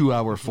in that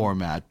 2-hour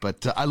format,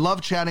 but I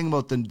love chatting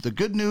about the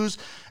good news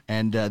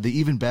and the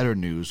even better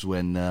news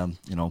when,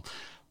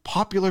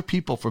 popular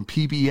people from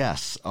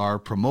PBS are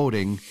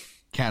promoting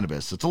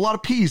cannabis. It's a lot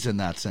of P's in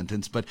that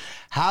sentence, but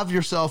have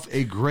yourself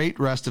a great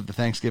rest of the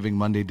Thanksgiving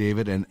Monday,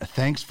 David, and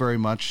thanks very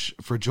much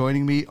for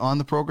joining me on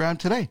the program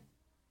today.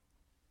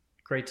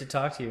 Great to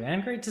talk to you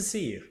and great to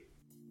see you.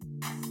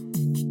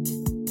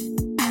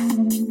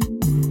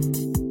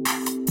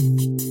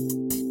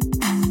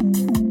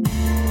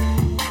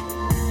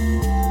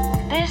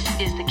 This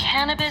is the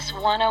Cannabis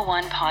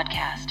 101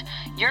 podcast,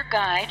 your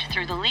guide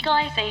through the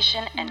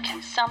legalization and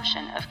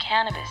consumption of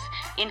cannabis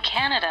in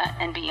Canada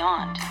and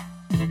beyond.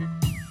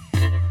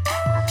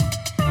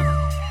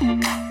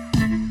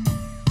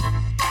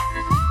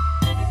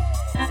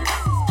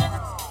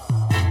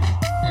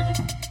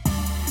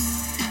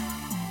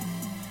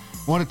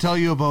 I want to tell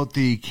you about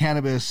the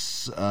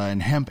Cannabis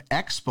and Hemp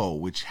Expo,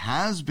 which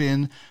has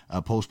been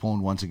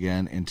postponed once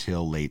again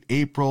until late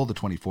April, the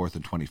 24th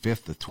and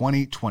 25th of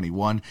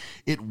 2021.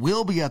 It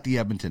will be at the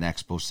Edmonton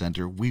Expo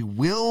Center. We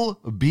will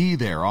be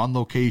there on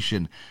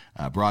location,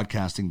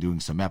 broadcasting,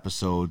 doing some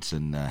episodes,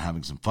 and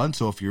having some fun.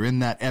 So if you're in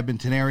that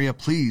Edmonton area,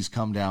 please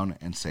come down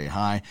and say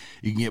hi.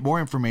 You can get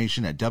more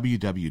information at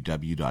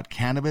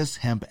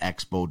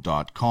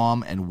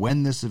www.cannabishempexpo.com. And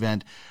when this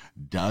event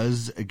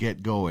does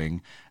get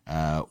going,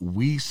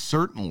 we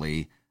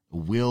certainly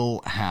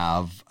will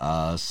have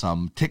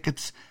some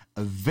tickets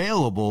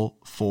available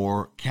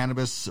for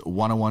Cannabis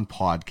 101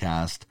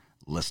 podcast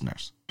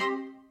listeners.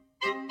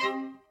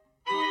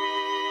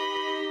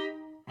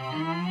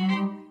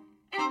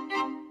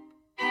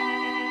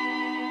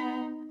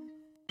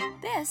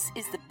 This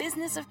is the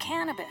Business of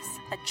Cannabis,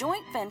 a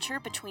joint venture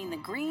between the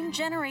Green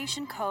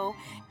Generation Co.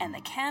 and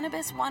the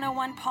Cannabis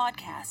 101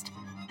 podcast.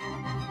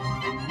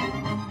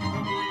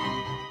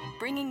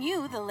 Bringing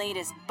you the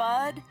latest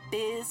bud,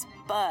 biz,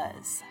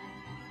 buzz.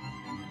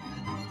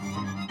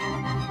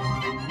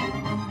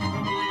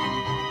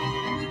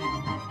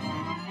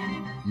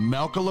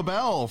 Malka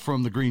Labell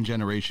from the Green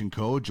Generation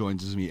Co.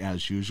 joins me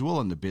as usual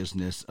on the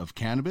Business of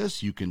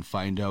Cannabis. You can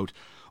find out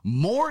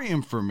more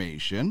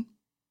information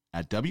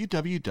at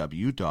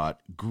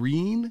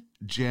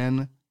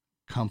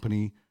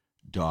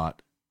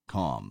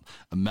www.greengencompany.com.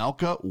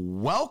 Malka,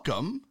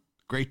 welcome.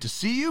 Great to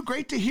see you.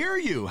 Great to hear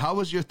you. How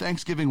has your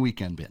Thanksgiving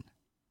weekend been?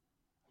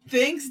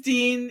 Thanks,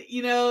 Dean.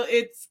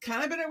 It's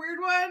kind of been a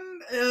weird one.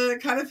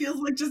 It kind of feels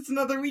like just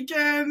another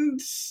weekend.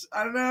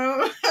 I don't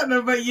know. I don't know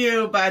about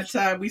you, but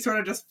we sort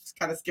of just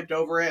kind of skipped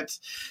over it.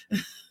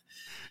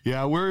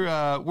 Yeah,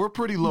 we're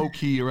pretty low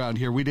key around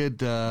here. We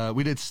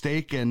did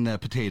steak and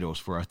potatoes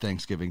for our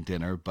Thanksgiving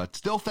dinner, but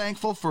still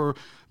thankful for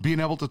being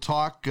able to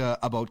talk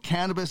about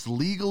cannabis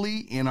legally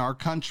in our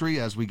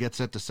country as we get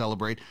set to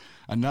celebrate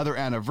another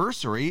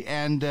anniversary.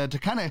 And to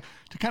kind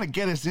of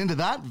get us into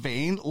that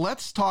vein,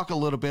 let's talk a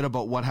little bit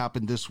about what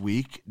happened this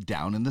week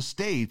down in the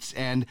States.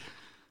 And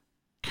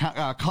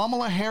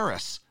Kamala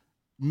Harris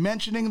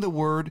mentioning the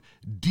word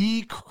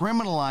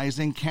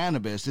decriminalizing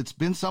cannabis. It's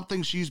been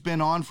something she's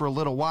been on for a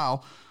little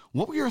while.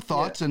 What were your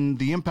thoughts and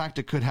the impact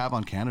it could have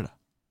on Canada?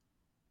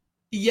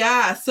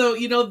 Yeah, so,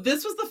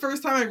 this was the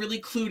first time I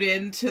really clued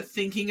into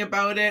thinking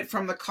about it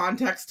from the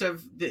context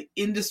of the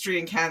industry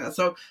in Canada.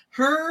 So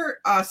her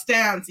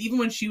stance, even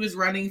when she was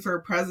running for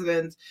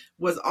president,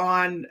 was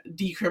on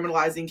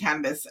decriminalizing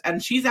cannabis.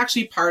 And she's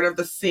actually part of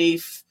the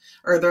SAFE,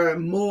 or the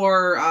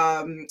more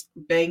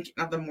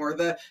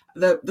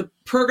the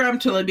program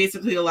to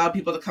basically allow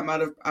people to come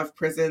out of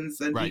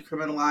prisons and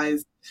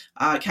decriminalize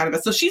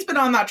cannabis. So she's been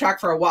on that track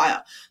for a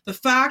while. The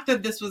fact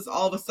that this was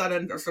all of a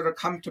sudden sort of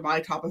come to my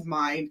top of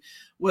mind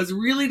was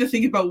really to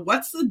think about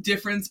what's the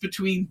difference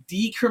between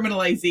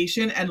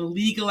decriminalization and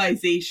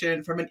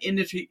legalization from an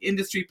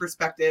industry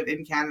perspective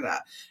in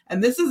Canada.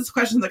 And this is a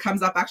question that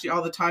comes up actually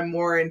all the time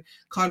more in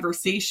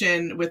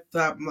conversation with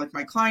like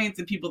my clients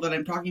and people that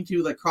I'm talking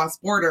to, like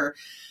cross-border.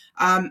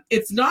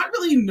 It's not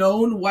really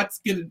known what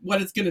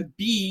it's gonna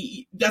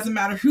be. Doesn't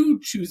matter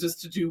who chooses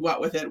to do what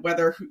with it,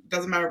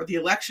 doesn't matter what the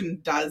election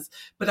does.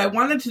 But I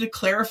wanted to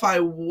clarify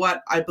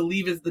what I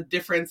believe is the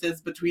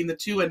differences between the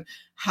two and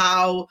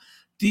how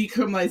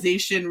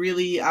decriminalization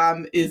really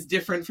is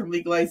different from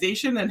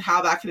legalization and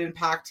how that can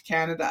impact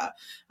Canada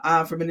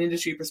from an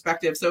industry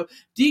perspective. So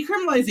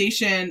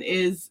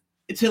decriminalization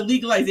to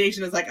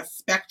legalization is like a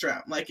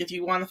spectrum. Like if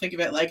you want to think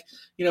of it like,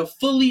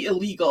 fully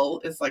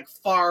illegal is like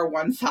far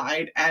one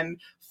side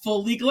and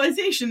full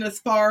legalization is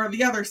far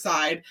the other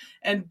side,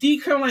 and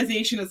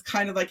decriminalization is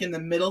kind of like in the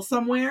middle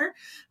somewhere,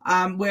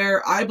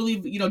 where I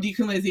believe,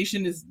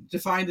 decriminalization is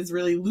defined as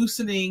really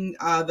loosening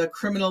the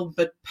criminal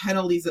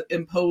penalties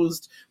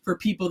imposed for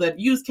people that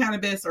use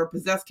cannabis or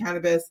possess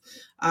cannabis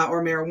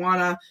or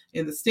marijuana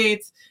in the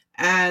States.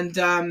 And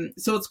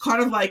so it's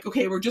kind of like,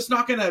 okay, we're just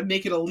not going to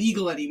make it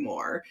illegal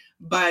anymore,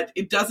 but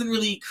it doesn't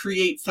really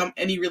create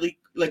any really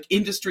like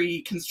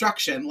industry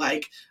construction,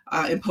 like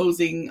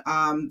imposing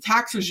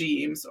tax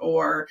regimes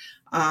or,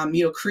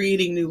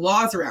 creating new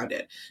laws around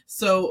it.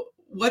 So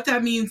what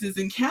that means is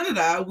in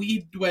Canada,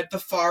 we went the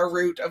far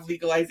route of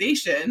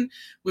legalization,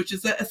 which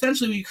is that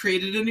essentially we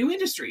created a new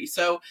industry.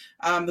 So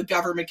the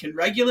government can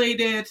regulate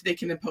it, they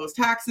can impose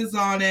taxes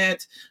on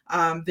it,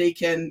 they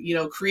can,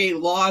 create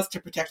laws to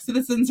protect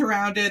citizens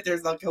around it.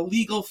 There's like a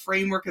legal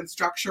framework and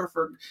structure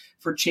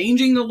for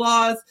changing the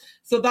laws.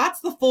 So that's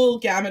the full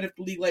gamut of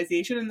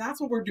legalization, and that's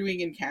what we're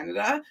doing in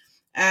Canada.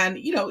 And,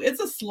 it's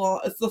a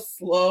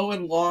slow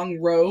and long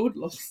road,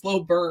 a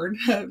slow burn,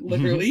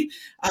 literally,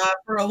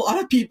 for a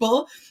lot of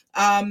people.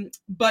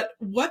 But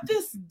what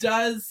this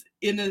does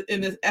in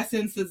the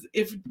essence is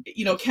if,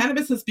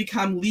 cannabis has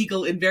become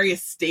legal in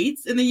various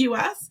states in the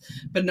US,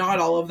 but not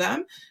all of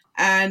them.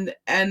 And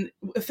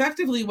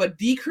effectively what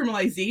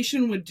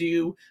decriminalization would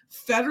do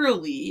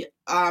federally,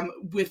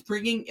 with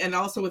bringing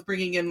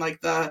in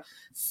like the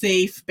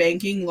safe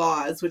banking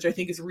laws, which I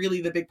think is really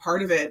the big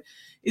part of it,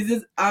 is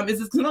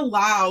it's going to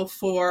allow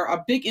for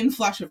a big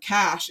influx of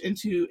cash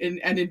into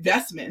an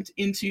investment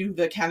into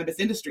the cannabis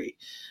industry,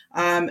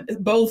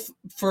 both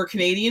for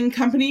Canadian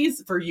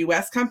companies, for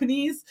U.S.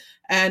 companies,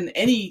 and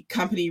any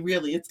company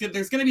really.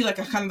 There's going to be like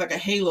a kind of like a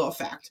halo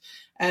effect.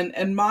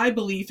 And my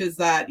belief is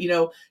that,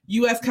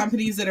 U.S.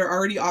 companies that are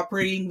already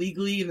operating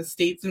legally in the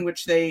states in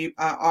which they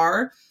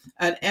are,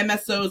 and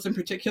MSOs in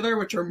particular,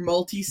 which are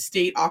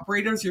multi-state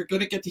operators, you're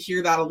going to get to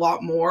hear that a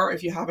lot more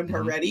if you haven't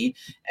already.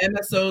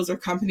 MSOs are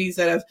companies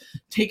that have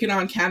taken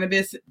on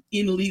cannabis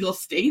in legal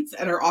states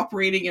and are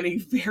operating in a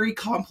very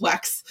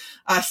complex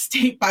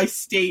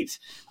state-by-state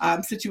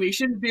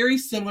situation, very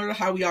similar to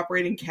how we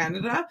operate in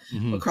Canada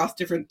across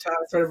different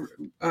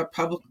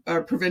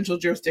provincial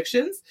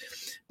jurisdictions.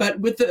 But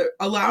with the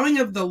allowing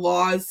of the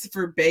laws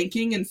for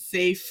banking and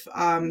safe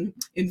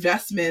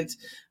investment,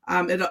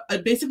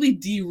 it basically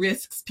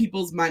de-risks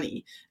people's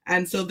money.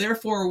 And so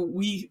therefore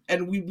we've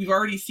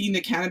already seen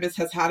that cannabis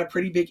has had a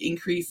pretty big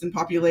increase in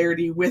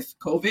popularity with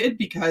COVID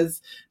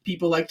because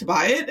people like to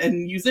buy it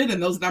and use it.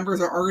 And those numbers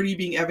are already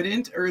being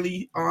evident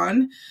early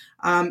on.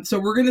 So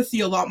we're going to see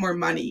a lot more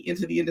money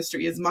into the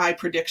industry is my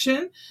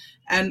prediction.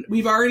 And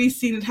we've already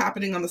seen it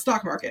happening on the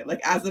stock market.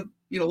 Like as of,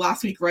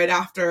 last week, right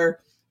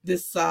after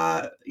this,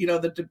 the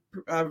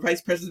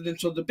vice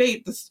presidential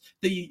debate,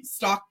 the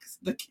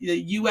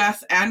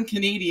U.S. and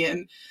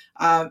Canadian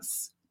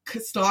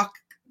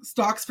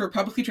stocks for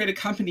publicly traded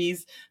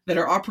companies that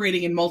are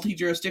operating in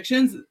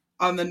multi-jurisdictions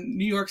on the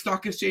New York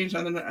Stock Exchange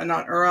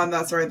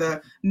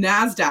the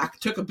NASDAQ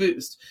took a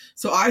boost.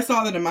 So I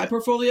saw that in my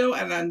portfolio,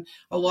 and then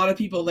a lot of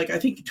people, like I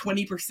think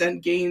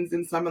 20% gains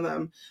in some of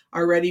them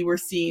already were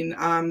seen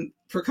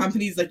for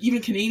companies, like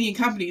even Canadian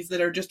companies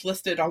that are just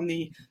listed on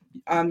the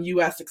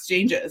U.S.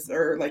 exchanges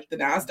or like the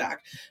NASDAQ.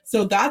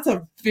 So that's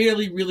a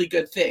really, really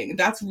good thing.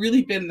 That's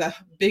really been the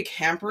big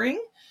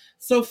hampering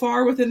so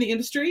far within the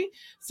industry.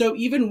 So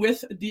even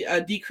with the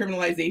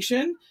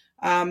decriminalization,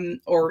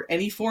 or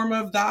any form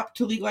of that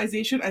to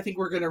legalization, I think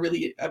we're going to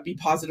really be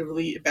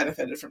positively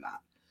benefited from that.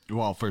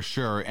 Well, for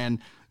sure. And,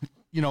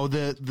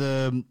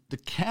 the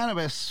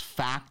cannabis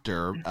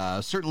factor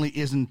certainly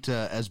isn't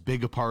as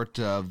big a part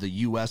of the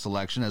U.S.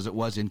 election as it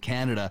was in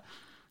Canada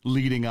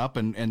leading up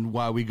and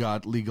why we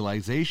got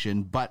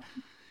legalization. But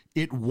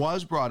it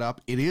was brought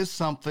up. It is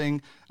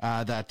something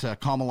that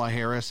Kamala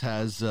Harris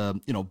has,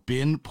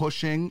 been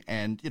pushing.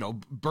 And,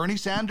 Bernie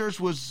Sanders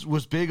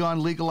was big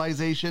on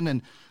legalization.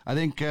 And I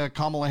think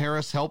Kamala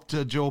Harris helped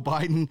Joe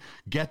Biden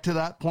get to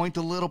that point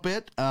a little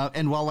bit.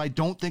 And while I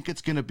don't think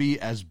it's going to be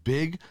as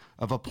big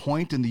of a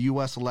point in the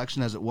U.S.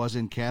 election as it was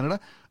in Canada,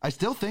 I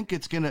still think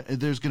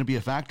there's going to be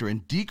a factor.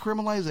 And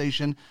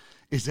decriminalization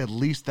is at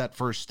least that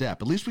first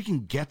step. At least we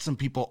can get some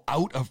people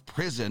out of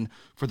prison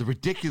for the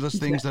ridiculous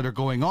things that are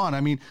going on. I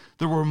mean,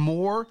 there were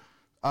more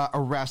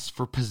arrests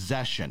for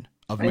possession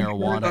of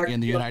marijuana in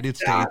the United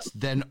States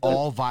than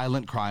all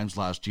violent crimes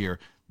last year.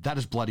 That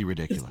is bloody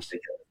ridiculous.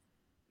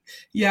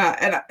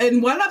 Yeah,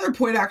 and one other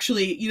point,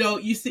 actually,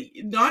 you see,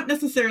 not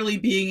necessarily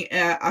being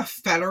a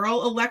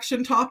federal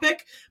election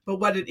topic,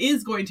 but what it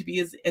is going to be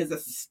is a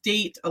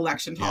state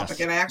election topic.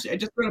 Yes. And I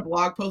just wrote a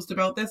blog post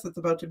about this that's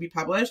about to be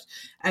published,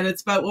 and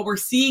it's about what we're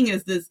seeing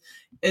is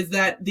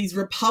that these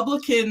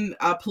Republican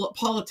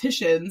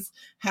politicians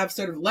have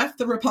sort of left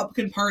the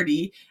Republican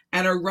Party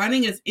and are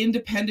running as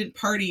independent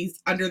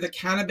parties under the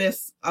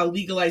cannabis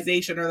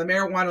legalization or the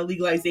marijuana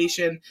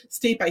legalization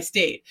state by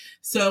state.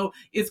 So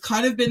it's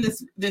kind of been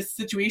this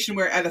situation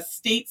where at a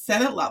state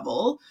Senate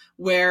level,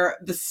 where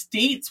the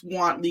states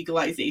want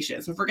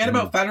legalization. So forget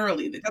about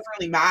federally, it doesn't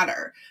really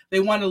matter. They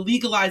want to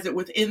legalize it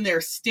within their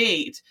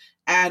state.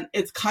 And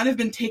it's kind of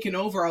been taken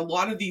over. A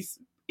lot of these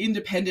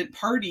independent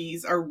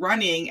parties are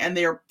running, and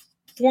they're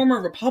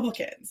former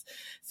Republicans.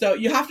 So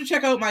you have to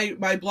check out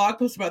my blog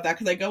post about that,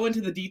 because I go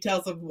into the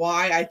details of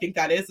why I think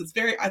that is. I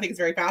think it's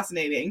very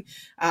fascinating.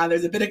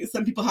 There's a bit of,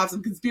 some people have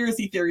some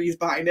conspiracy theories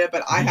behind it,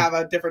 but I have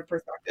a different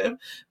perspective.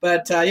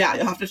 But yeah,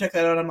 you'll have to check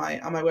that out on my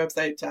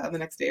website the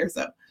next day or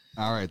so.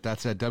 All right,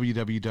 that's at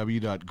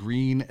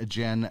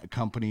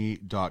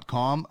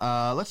www.greengencompany.com.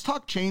 Let's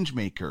talk change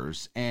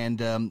makers, and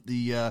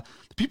the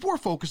people we're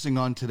focusing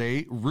on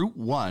today, Route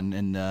One,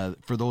 and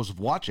for those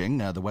watching,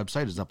 the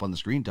website is up on the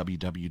screen,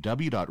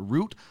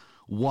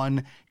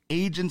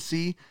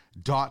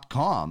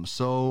 www.route1agency.com.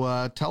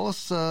 So tell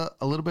us a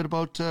little bit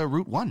about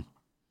Route One.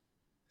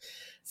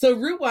 So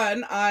Route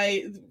One,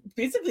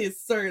 basically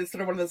it's sort of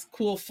one of those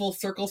cool full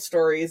circle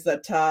stories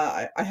that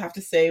I have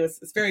to say it was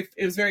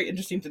very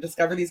interesting to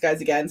discover these guys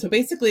again. So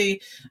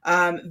basically,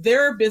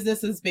 their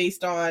business is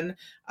based on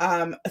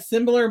a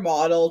similar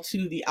model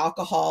to the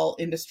alcohol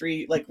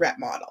industry, like rep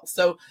model.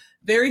 So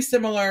very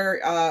similar,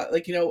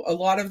 a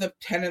lot of the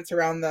tenants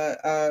around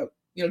the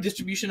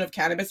distribution of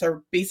cannabis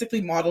are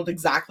basically modeled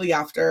exactly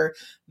after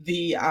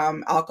the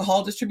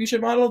alcohol distribution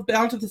model,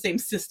 down to the same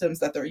systems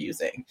that they're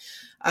using.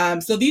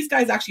 So these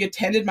guys actually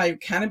attended my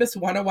Cannabis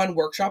 101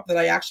 workshop that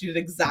I actually did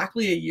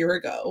exactly a year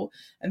ago.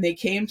 And they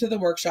came to the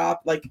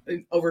workshop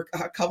over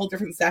a couple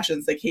different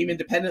sessions. They came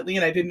independently,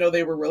 and I didn't know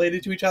they were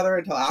related to each other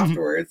until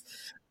afterwards.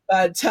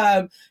 But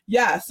so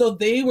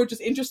they were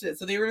just interested.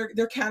 So they're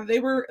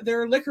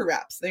liquor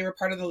reps. They were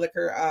part of the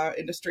liquor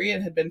industry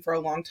and had been for a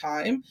long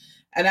time.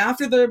 And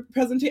after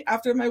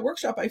after my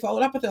workshop, I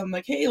followed up with them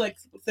like, hey,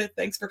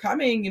 thanks for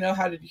coming.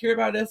 How did you hear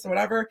about us or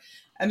whatever?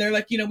 And they're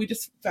like, we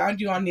just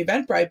found you on the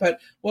Eventbrite. But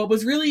what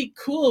was really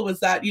cool was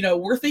that,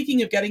 we're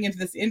thinking of getting into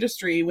this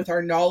industry with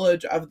our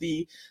knowledge of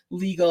the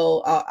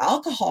legal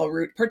alcohol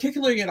route,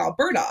 particularly in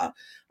Alberta.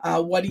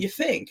 What do you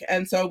think?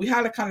 And so we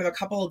had a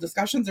couple of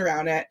discussions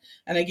around it,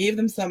 and I gave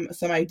them some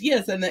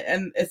ideas, and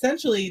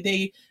essentially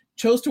they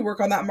chose to work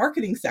on that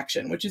marketing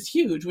section, which is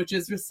huge, which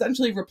is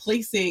essentially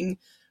replacing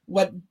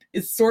what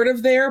is sort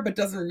of there but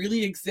doesn't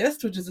really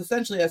exist, which is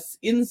essentially a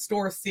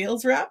in-store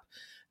sales rep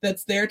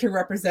that's there to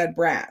represent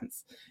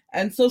brands.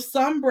 And so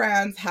some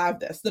brands have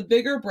this. The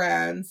bigger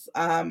brands,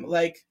 I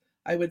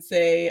would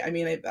say, I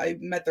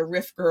met the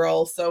Riff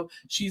girl, so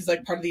she's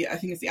part of I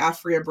think it's the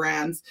Afria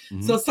brands.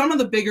 Mm-hmm. So some of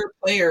the bigger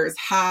players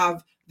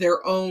have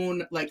their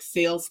own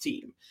sales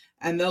team,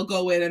 and they'll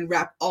go in and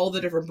rep all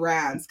the different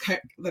brands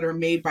that are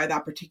made by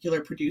that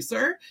particular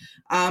producer.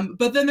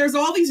 But then there's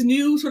all these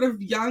new sort of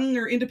young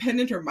or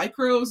independent or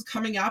micros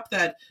coming up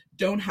that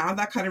don't have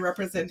that kind of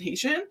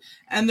representation,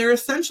 and they're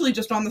essentially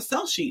just on the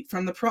sell sheet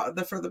from for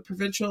the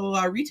provincial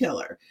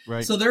retailer.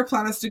 Right. So their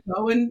plan is to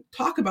go and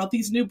talk about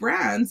these new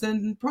brands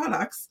and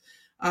products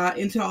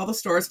into all the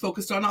stores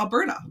focused on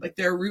Alberta.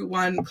 Their Route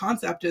One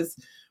concept is,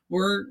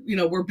 we're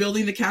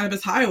building the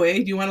cannabis highway.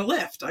 Do you want to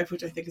lift?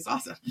 Which I think is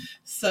awesome.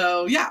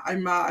 So yeah,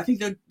 I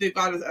think they've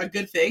got a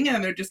good thing,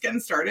 and they're just getting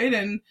started,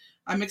 and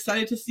I'm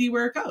excited to see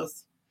where it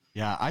goes.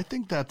 Yeah, I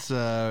think that's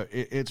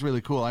it's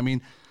really cool.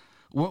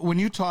 When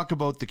you talk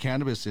about the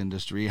cannabis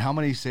industry, how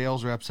many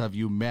sales reps have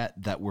you met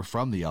that were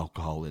from the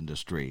alcohol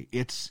industry?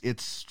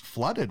 It's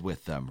flooded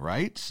with them,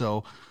 right?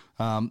 So,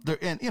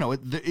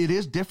 it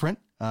is different.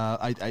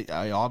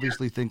 I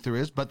obviously think there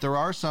is, but there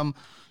are some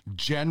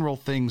general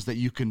things that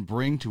you can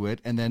bring to it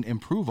and then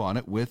improve on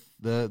it with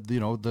the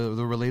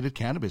related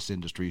cannabis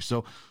industry.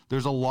 So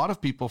there's a lot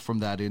of people from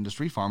that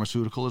industry,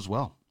 pharmaceutical as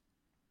well.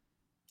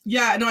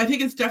 Yeah, no, I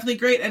think it's definitely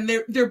great. And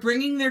they're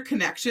bringing their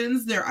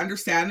connections, their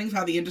understanding of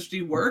how the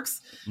industry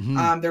works,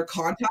 their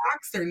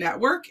contacts, their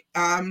network.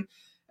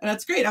 And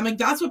that's great.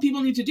 That's what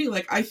people need to do.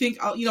 I think,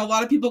 a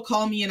lot of people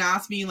call me and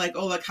ask me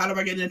how do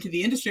I get into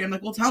the industry? I'm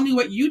like, well, tell me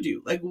what you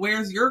do.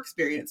 Where's your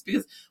experience?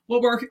 Because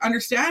what we're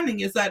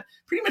understanding is that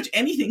pretty much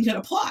anything can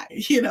apply,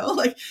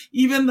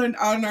 even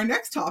on our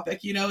next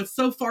topic, it's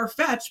so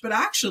far-fetched, but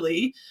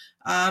actually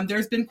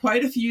there's been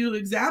quite a few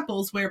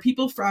examples where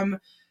people from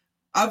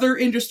other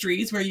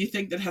industries where you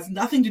think that has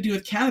nothing to do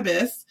with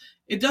cannabis,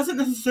 it doesn't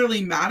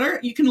necessarily matter.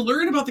 You can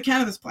learn about the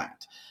cannabis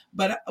plant,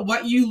 but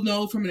what you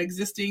know from your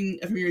existing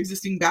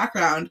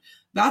background,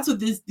 that's what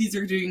these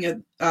are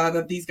doing.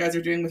 That these guys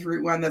are doing with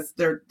Route One.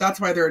 That's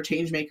why they're a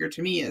change maker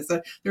to me. Is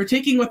that they're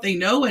taking what they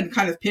know and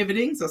kind of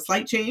pivoting, so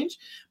slight change,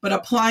 but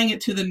applying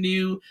it to the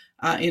new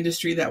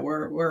industry that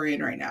we're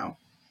in right now.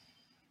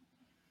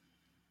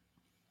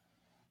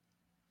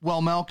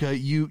 Well, Malka,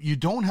 you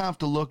don't have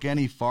to look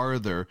any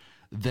farther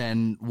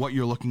than what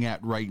you're looking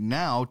at right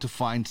now to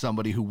find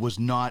somebody who was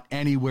not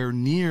anywhere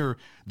near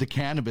the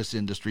cannabis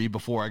industry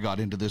before I got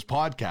into this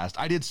podcast.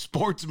 I did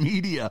sports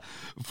media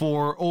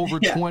for over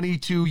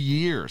 22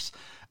 years.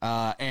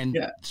 And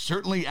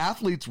certainly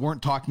athletes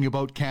weren't talking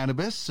about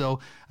cannabis. So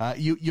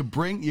you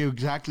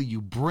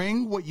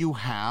bring what you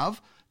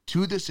have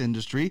to this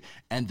industry,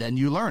 and then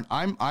you learn.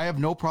 I have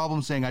no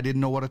problem saying I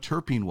didn't know what a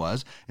terpene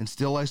was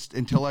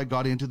until I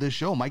got into this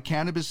show. My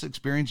cannabis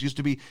experience used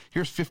to be,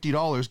 here's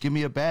 $50, give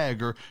me a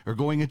bag, or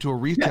going into a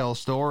retail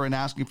store and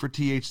asking for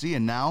THC.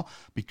 And now,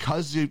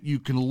 because you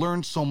can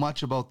learn so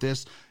much about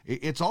this,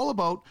 it's all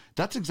about,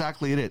 that's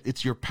exactly it.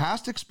 It's your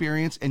past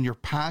experience and your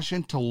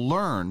passion to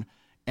learn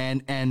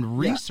and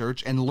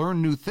research and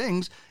learn new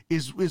things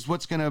is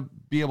what's going to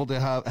be able to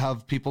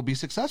have people be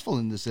successful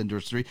in this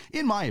industry,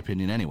 in my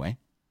opinion, anyway.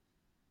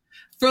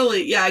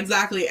 Fully, yeah,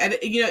 exactly. And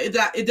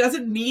it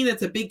doesn't mean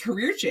it's a big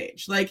career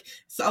change. Like,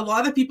 so a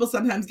lot of people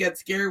sometimes get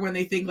scared when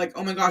they think like,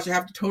 oh my gosh, I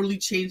have to totally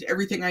change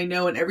everything I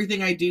know and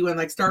everything I do and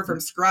like start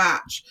from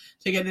scratch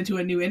to get into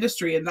a new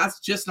industry. And that's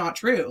just not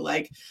true.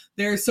 Like,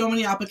 there's so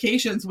many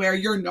applications where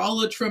your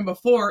knowledge from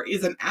before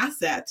is an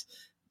asset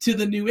to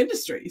the new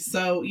industry.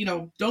 So,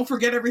 don't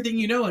forget everything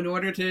you know in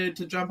order to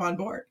jump on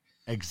board.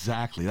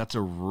 Exactly. That's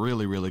a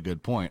really, really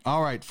good point.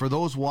 All right. For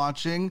those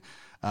watching,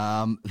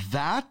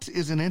 that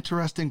is an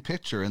interesting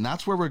picture, and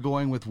that's where we're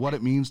going with what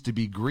it means to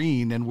be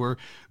green. And we're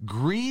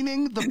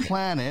greening the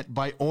planet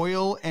by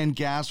oil and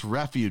gas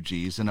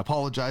refugees. And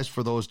apologize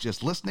for those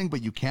just listening,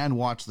 but you can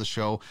watch the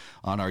show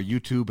on our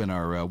YouTube and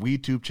our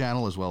WeTube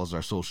channel, as well as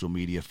our social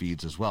media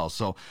feeds as well.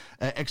 So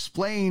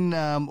explain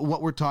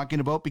what we're talking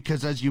about,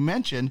 because as you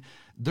mentioned,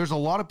 there's a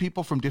lot of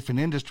people from different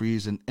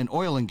industries, and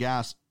oil and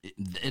gas,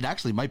 it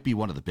actually might be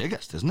one of the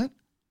biggest, isn't it?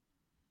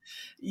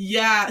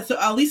 Yeah, so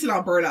at least in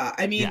Alberta.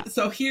 I mean,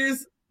 so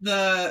here's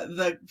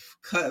the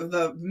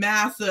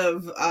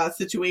massive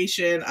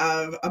situation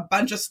of a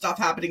bunch of stuff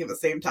happening at the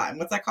same time.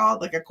 What's that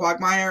called? Like a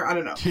quagmire? I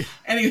don't know.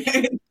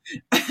 Anyway,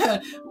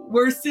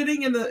 we're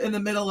sitting in the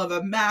middle of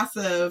a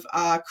massive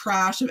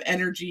crash of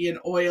energy and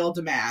oil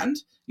demand.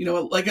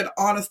 Like an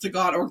honest to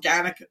God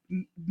organic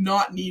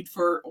not need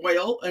for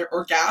oil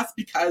or gas,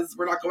 because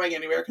we're not going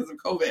anywhere because of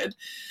COVID.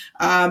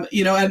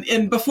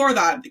 And before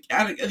that,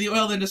 the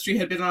oil industry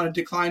had been on a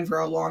decline for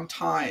a long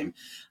time.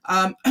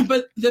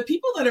 But the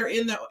people that are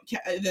in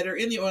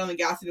the oil and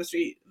gas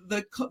industry,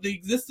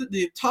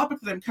 the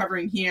topic that I'm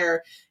covering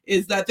here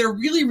is that they're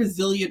really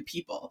resilient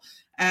people.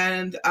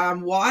 And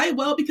why?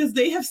 Well, because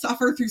they have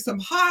suffered through some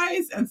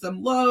highs and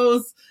some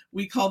lows.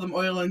 We call them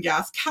oil and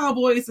gas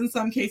cowboys in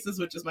some cases,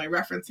 which is my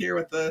reference here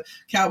with the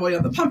cowboy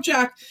on the pump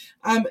jack.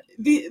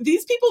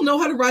 These people know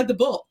how to ride the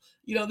bull.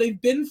 They've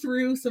been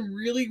through some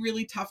really,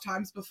 really tough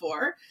times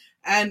before.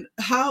 And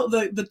how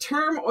the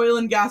term oil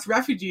and gas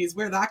refugees,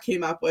 where that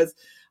came up was,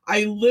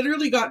 I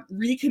literally got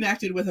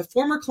reconnected with a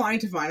former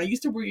client of mine. I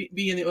used to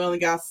be in the oil and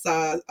gas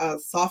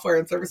software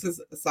and services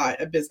side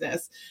of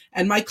business.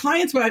 And my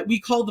clients, we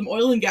called them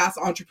oil and gas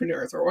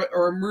entrepreneurs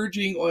or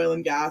emerging oil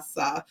and gas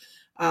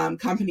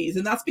companies.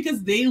 And that's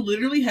because they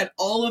literally had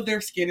all of their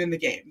skin in the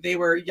game. They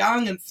were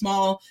young and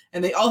small,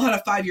 and they all had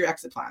a 5-year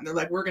exit plan. They're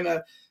like, we're going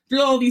to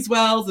drill all these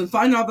wells and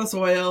find all this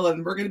oil,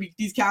 and we're going to be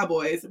these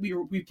cowboys.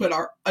 We put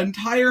our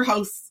entire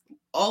house,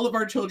 all of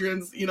our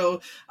children's,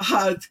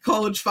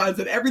 college funds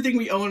and everything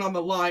we own on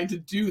the line to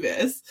do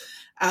this.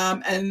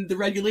 And the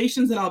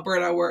regulations in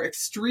Alberta were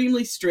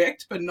extremely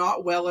strict, but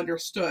not well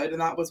understood.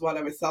 And that was what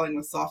I was selling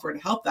with software to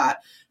help that.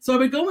 So I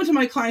would go into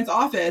my client's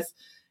office,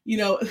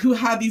 who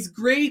had these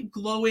great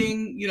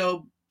glowing,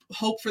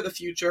 hope for the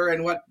future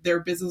and what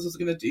their business was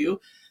going to do.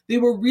 They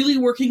were really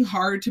working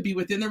hard to be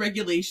within the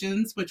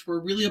regulations, which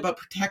were really about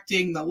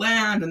protecting the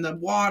land and the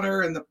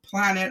water and the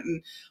planet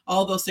and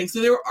all those things.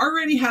 So they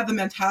already had the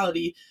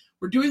mentality,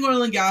 we're doing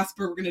oil and gas,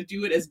 but we're going to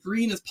do it as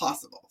green as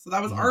possible. So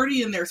that was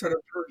already in their sort of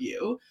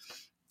purview.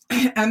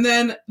 And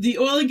then the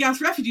oil and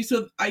gas refugee.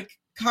 So I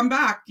come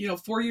back,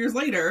 4 years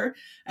later,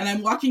 and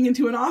I'm walking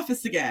into an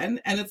office again,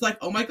 and it's like,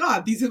 oh my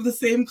God, these are the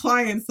same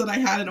clients that I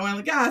had in oil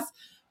and gas,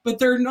 but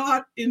they're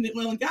not in the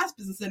oil and gas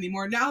business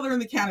anymore. Now they're in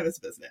the cannabis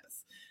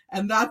business.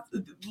 And that's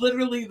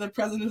literally the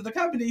president of the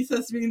company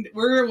says to me,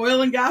 we're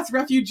oil and gas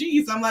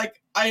refugees. I'm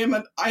like, I am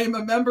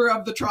a member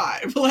of the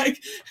tribe.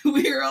 Like,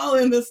 we're all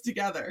in this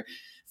together.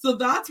 So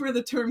that's where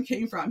the term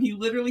came from. He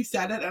literally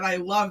said it, and I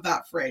love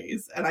that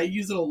phrase, and I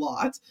use it a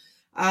lot.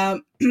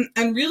 And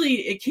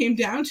really, it came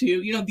down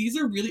to, these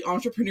are really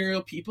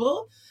entrepreneurial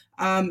people.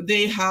 A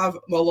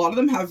lot of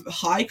them have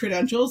high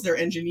credentials. They're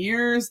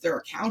engineers, they're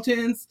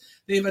accountants.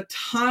 They have a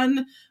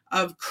ton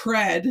of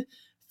cred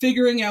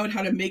figuring out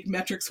how to make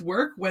metrics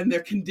work when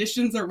their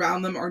conditions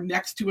around them are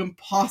next to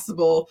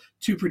impossible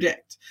to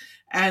predict.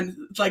 And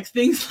like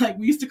things like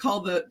we used to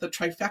call the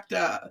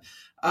trifecta,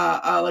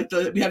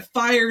 we had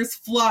fires,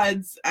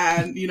 floods,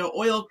 and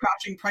oil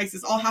crashing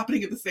prices all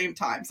happening at the same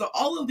time. So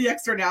all of the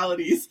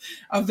externalities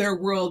of their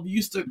world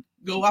used to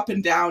go up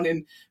and down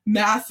in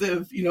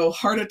massive,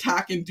 heart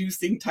attack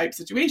inducing type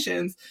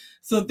situations.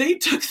 So they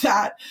took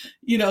that,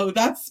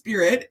 that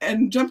spirit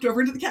and jumped over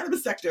into the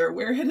cannabis sector,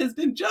 where it has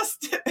been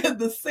just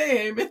the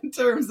same in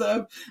terms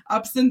of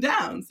ups and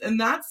downs. And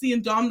that's the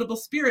indomitable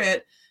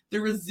spirit,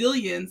 the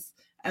resilience,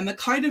 and the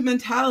kind of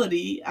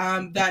mentality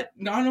that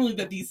not only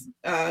that these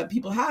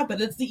people have,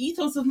 but it's the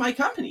ethos of my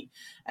company.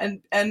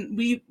 And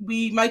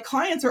my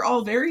clients are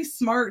all very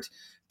smart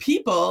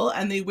people,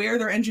 and they wear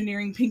their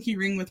engineering pinky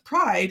ring with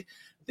pride.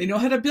 They know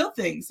how to build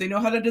things. They know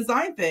how to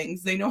design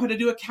things. They know how to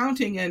do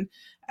accounting and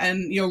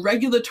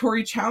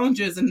regulatory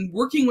challenges, and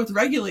working with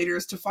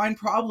regulators to find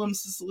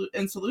problems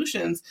and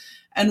solutions,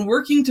 and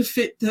working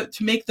to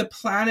make the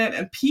planet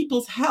and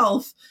people's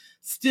health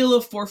still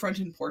of forefront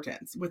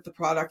importance with the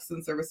products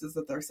and services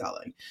that they're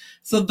selling.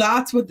 So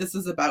that's what this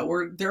is about.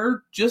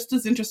 They're just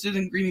as interested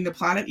in greening the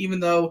planet, even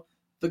though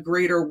the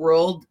greater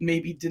world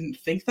maybe didn't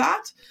think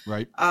that.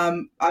 Right. I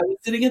was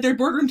sitting at their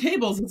boardroom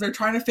tables as they're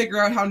trying to figure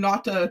out how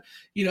not to,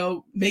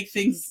 make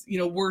things,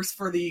 worse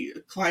for the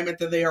climate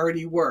than they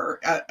already were.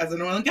 As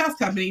an oil and gas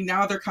company,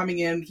 now they're coming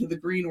into the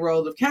green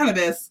world of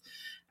cannabis,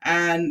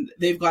 and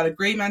they've got a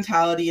great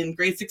mentality and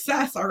great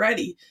success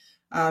already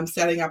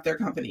setting up their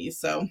companies.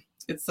 So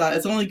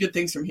it's only good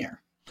things from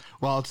here.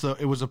 Well,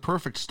 it was a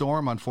perfect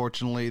storm,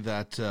 unfortunately,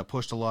 that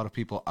pushed a lot of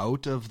people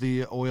out of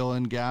the oil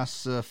and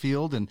gas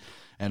field,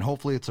 and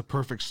hopefully it's a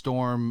perfect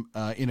storm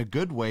in a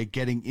good way,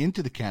 getting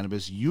into the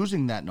cannabis,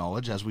 using that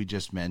knowledge, as we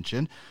just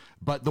mentioned.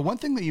 But the one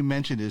thing that you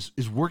mentioned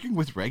is working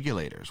with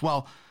regulators.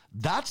 Well,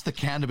 that's the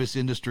cannabis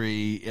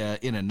industry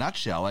in a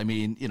nutshell. I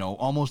mean,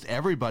 almost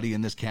everybody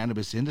in this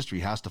cannabis industry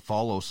has to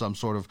follow some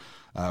sort of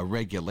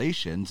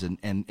regulations.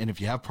 And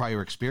if you have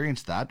prior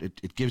experience,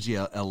 it gives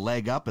you a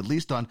leg up, at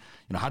least on,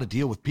 how to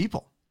deal with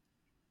people.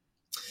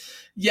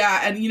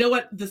 Yeah. And you know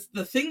what?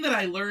 The thing that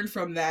I learned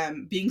from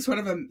them being sort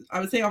of I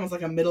would say almost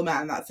like a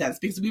middleman in that sense,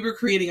 because we were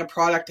creating a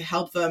product to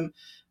help them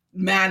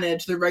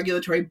manage the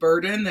regulatory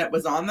burden that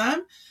was on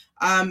them.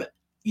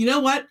 You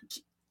know what?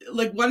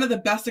 Like, one of the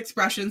best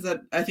expressions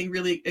that I think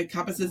really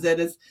encompasses it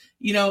is,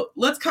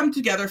 let's come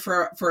together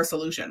for a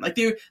solution. Like,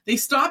 they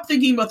stopped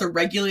thinking about the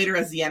regulator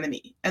as the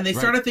enemy, and they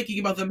started thinking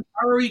about them,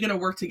 how are we going to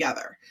work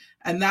together?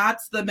 And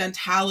that's the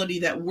mentality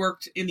that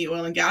worked in the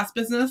oil and gas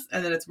business,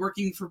 and then it's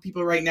working for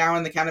people right now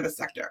in the cannabis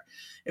sector.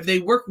 If they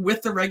work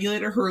with the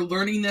regulator who are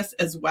learning this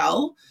as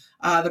well,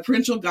 the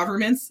provincial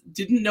governments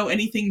didn't know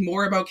anything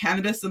more about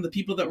cannabis than the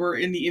people that were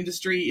in the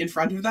industry in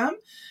front of them.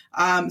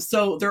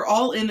 So they're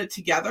all in it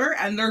together,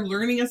 and they're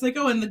learning as they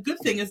go. And the good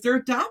thing is they're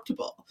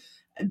adaptable.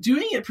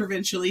 Doing it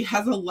provincially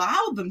has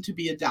allowed them to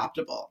be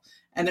adaptable,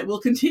 and it will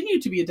continue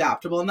to be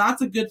adaptable. And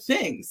that's a good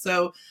thing.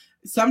 So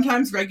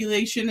sometimes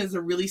regulation is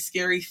a really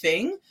scary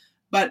thing,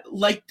 but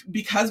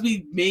because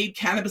we made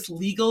cannabis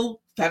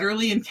legal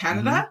federally in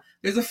Canada,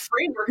 there's a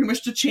framework in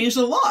which to change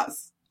the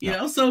laws,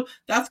 so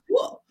that's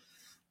cool.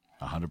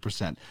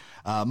 100%.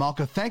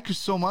 Malka, thank you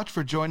so much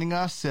for joining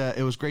us.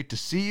 It was great to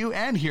see you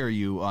and hear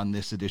you on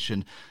this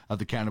edition of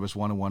the Cannabis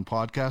 101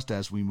 podcast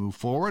as we move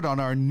forward on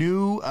our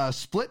new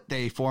split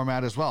day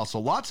format as well.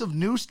 So lots of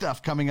new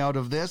stuff coming out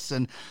of this,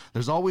 and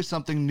there's always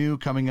something new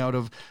coming out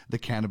of the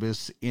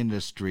cannabis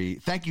industry.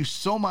 Thank you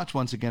so much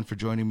once again for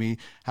joining me.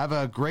 Have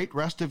a great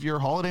rest of your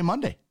holiday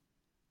Monday.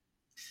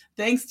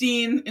 Thanks,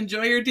 Dean.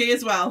 Enjoy your day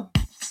as well.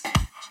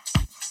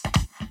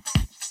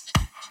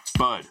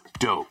 Bud,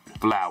 dope,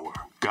 flower,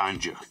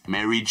 ganja,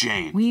 Mary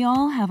Jane. We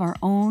all have our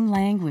own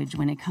language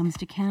when it comes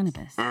to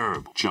cannabis.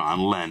 Herb,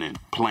 John Lennon,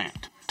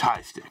 plant,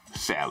 Thai stick,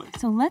 salad.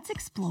 So let's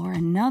explore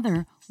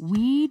another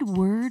weed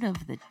word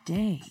of the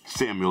day.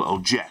 Samuel L.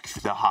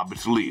 Jackson, The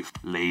Hobbit's Leaf,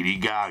 Lady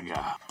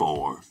Gaga,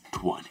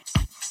 420.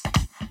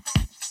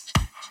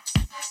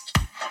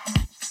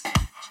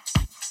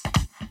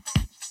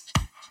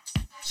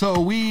 So,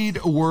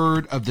 weed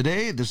word of the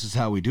day. This is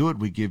how we do it.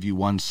 We give you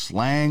one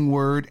slang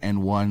word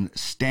and one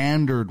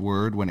standard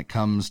word when it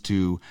comes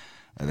to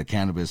the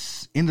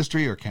cannabis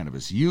industry or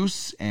cannabis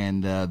use.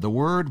 And the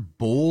word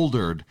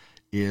bouldered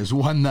is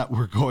one that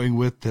we're going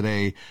with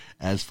today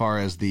as far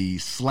as the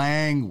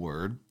slang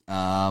word.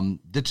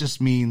 That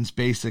just means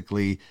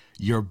basically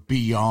you're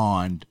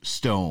beyond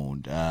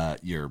stoned.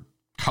 You're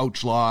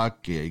couch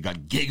lock, you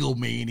got giggle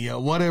mania,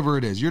 whatever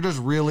it is. You're just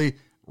really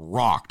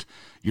rocked.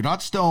 You're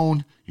not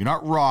stoned, you're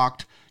not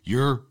rocked,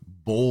 you're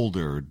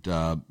bouldered.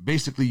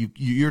 Basically,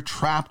 you're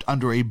trapped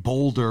under a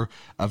boulder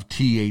of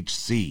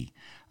THC.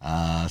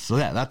 So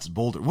yeah, that's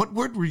boulder. What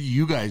word would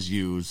you guys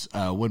use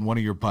when one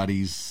of your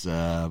buddies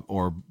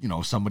or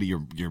somebody,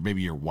 your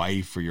maybe your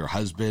wife or your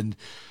husband,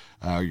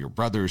 your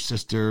brother or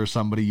sister,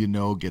 somebody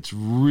gets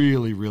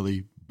really,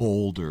 really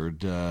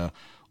bouldered?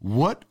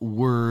 What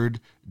word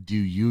do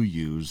you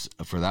use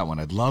for that one?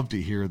 I'd love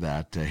to hear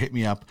that. Hit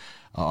me up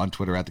on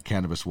Twitter at the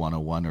Cannabis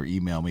 101 or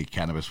email me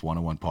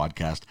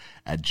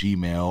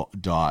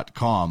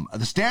cannabis101podcast@gmail.com.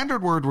 The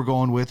standard word we're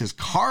going with is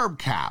carb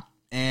cap,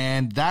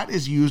 and that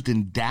is used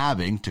in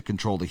dabbing to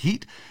control the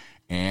heat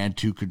and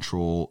to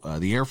control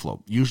the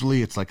airflow.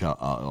 Usually it's like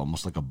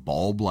almost like a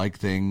bulb-like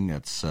thing.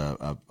 It's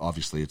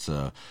obviously it's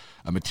a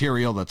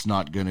material that's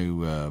not going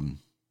to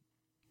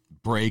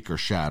break or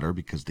shatter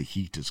because the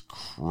heat is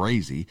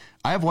crazy.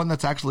 I have one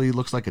that's actually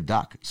looks like a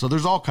duck. So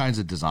there's all kinds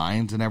of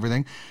designs and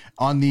everything.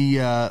 On the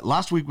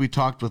last week we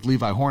talked with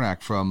Levi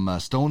Hornak from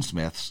Stone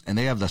Smiths, and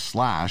they have the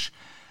Slash.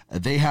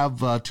 They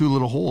have 2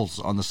 little holes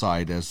on the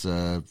side as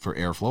for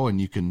airflow,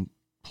 and you can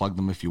plug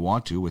them if you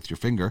want to with your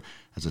finger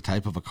as a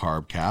type of a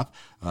carb cap.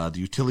 The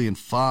Utilian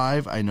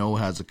 5, I know,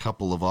 has a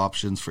couple of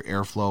options for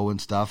airflow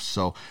and stuff.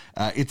 So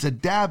it's a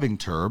dabbing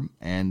term,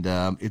 and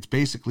it's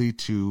basically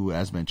to,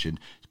 as mentioned,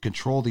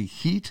 control the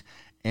heat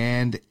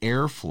and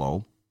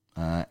airflow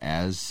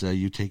as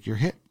you take your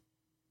hit.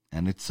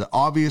 And it's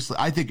obviously,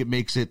 I think it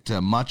makes it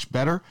much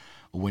better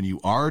when you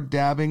are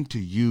dabbing to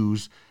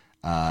use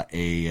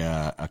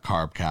a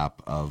carb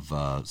cap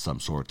of some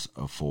sorts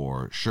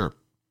for sure.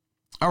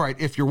 All right,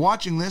 if you're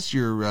watching this,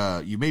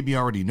 you maybe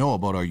already know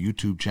about our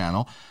YouTube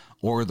channel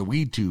or the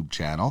WeedTube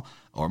channel,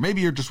 or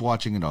maybe you're just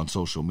watching it on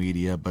social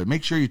media, but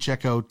make sure you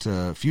check out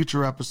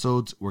future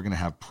episodes. We're going to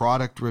have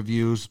product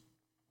reviews.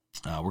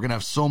 We're going to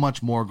have so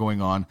much more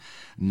going on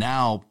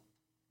now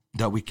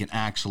that we can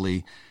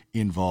actually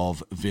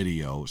involve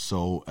video.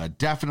 So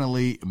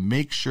definitely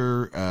make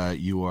sure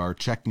you are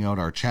checking out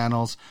our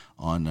channels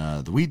on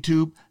the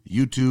WeedTube,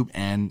 YouTube,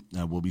 and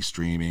we'll be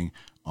streaming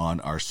on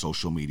our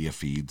social media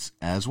feeds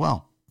as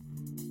well.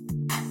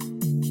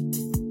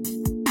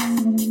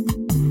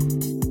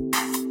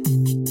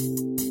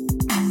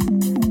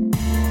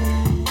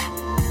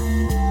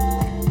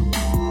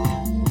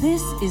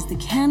 This is the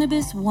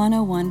Cannabis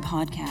 101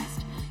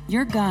 podcast,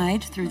 your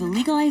guide through the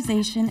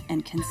legalization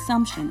and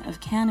consumption of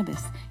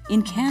cannabis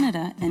in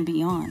Canada and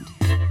beyond.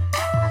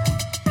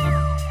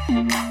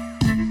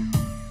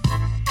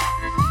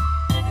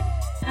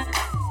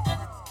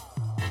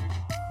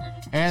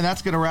 And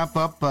that's going to wrap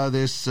up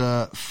this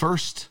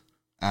first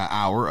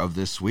hour of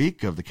this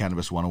week of the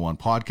Cannabis 101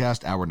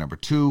 podcast. Hour number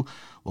 2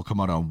 will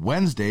come out on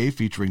Wednesday,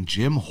 featuring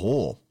Jim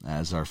Hole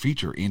as our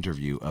feature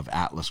interview of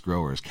Atlas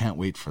Growers. Can't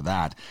wait for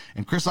that.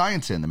 And Chris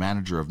Ianson, the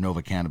manager of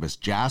Nova Cannabis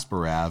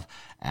Jasper Ave,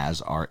 as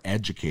our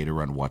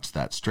educator on What's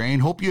That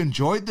Strain. Hope you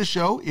enjoyed the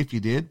show. If you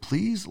did,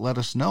 please let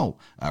us know.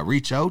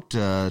 Reach out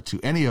to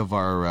any of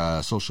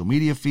our social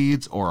media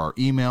feeds or our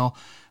email,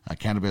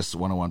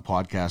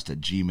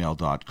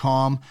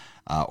 cannabis101podcast@gmail.com,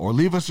 or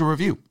leave us a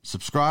review.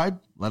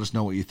 Subscribe. Let us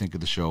know what you think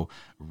of the show.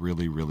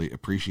 Really, really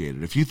appreciate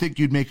it. If you think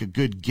you'd make a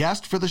good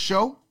guest for the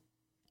show,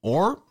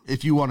 or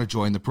if you want to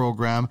join the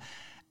program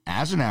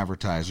as an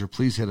advertiser,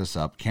 please hit us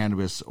up,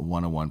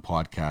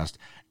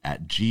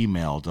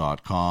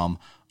 cannabis101podcast@gmail.com.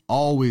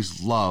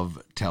 Always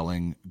love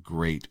telling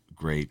great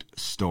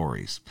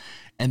stories.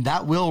 And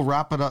that will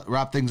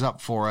wrap things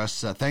up for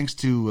us. Thanks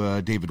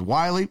to David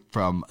Wylie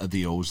from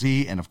the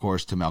OZ, and of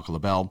course to Malka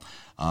Labell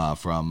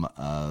from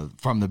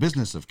the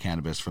business of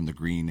cannabis from the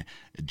Green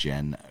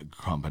Gen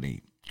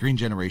Company.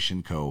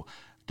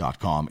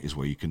 GreenGenerationCo.com is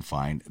where you can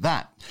find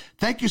that.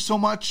 Thank you so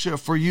much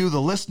for you,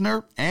 the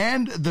listener,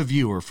 and the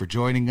viewer for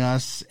joining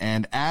us.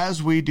 And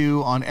as we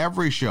do on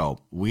every show,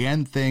 we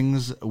end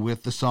things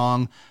with the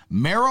song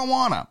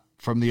Marijuana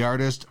from the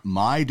artist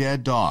My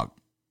Dead Dog.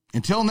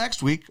 Until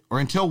next week,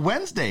 or until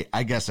Wednesday,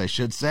 I guess I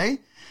should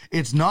say,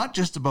 it's not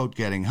just about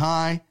getting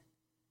high,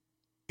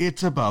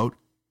 it's about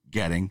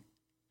getting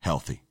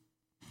healthy.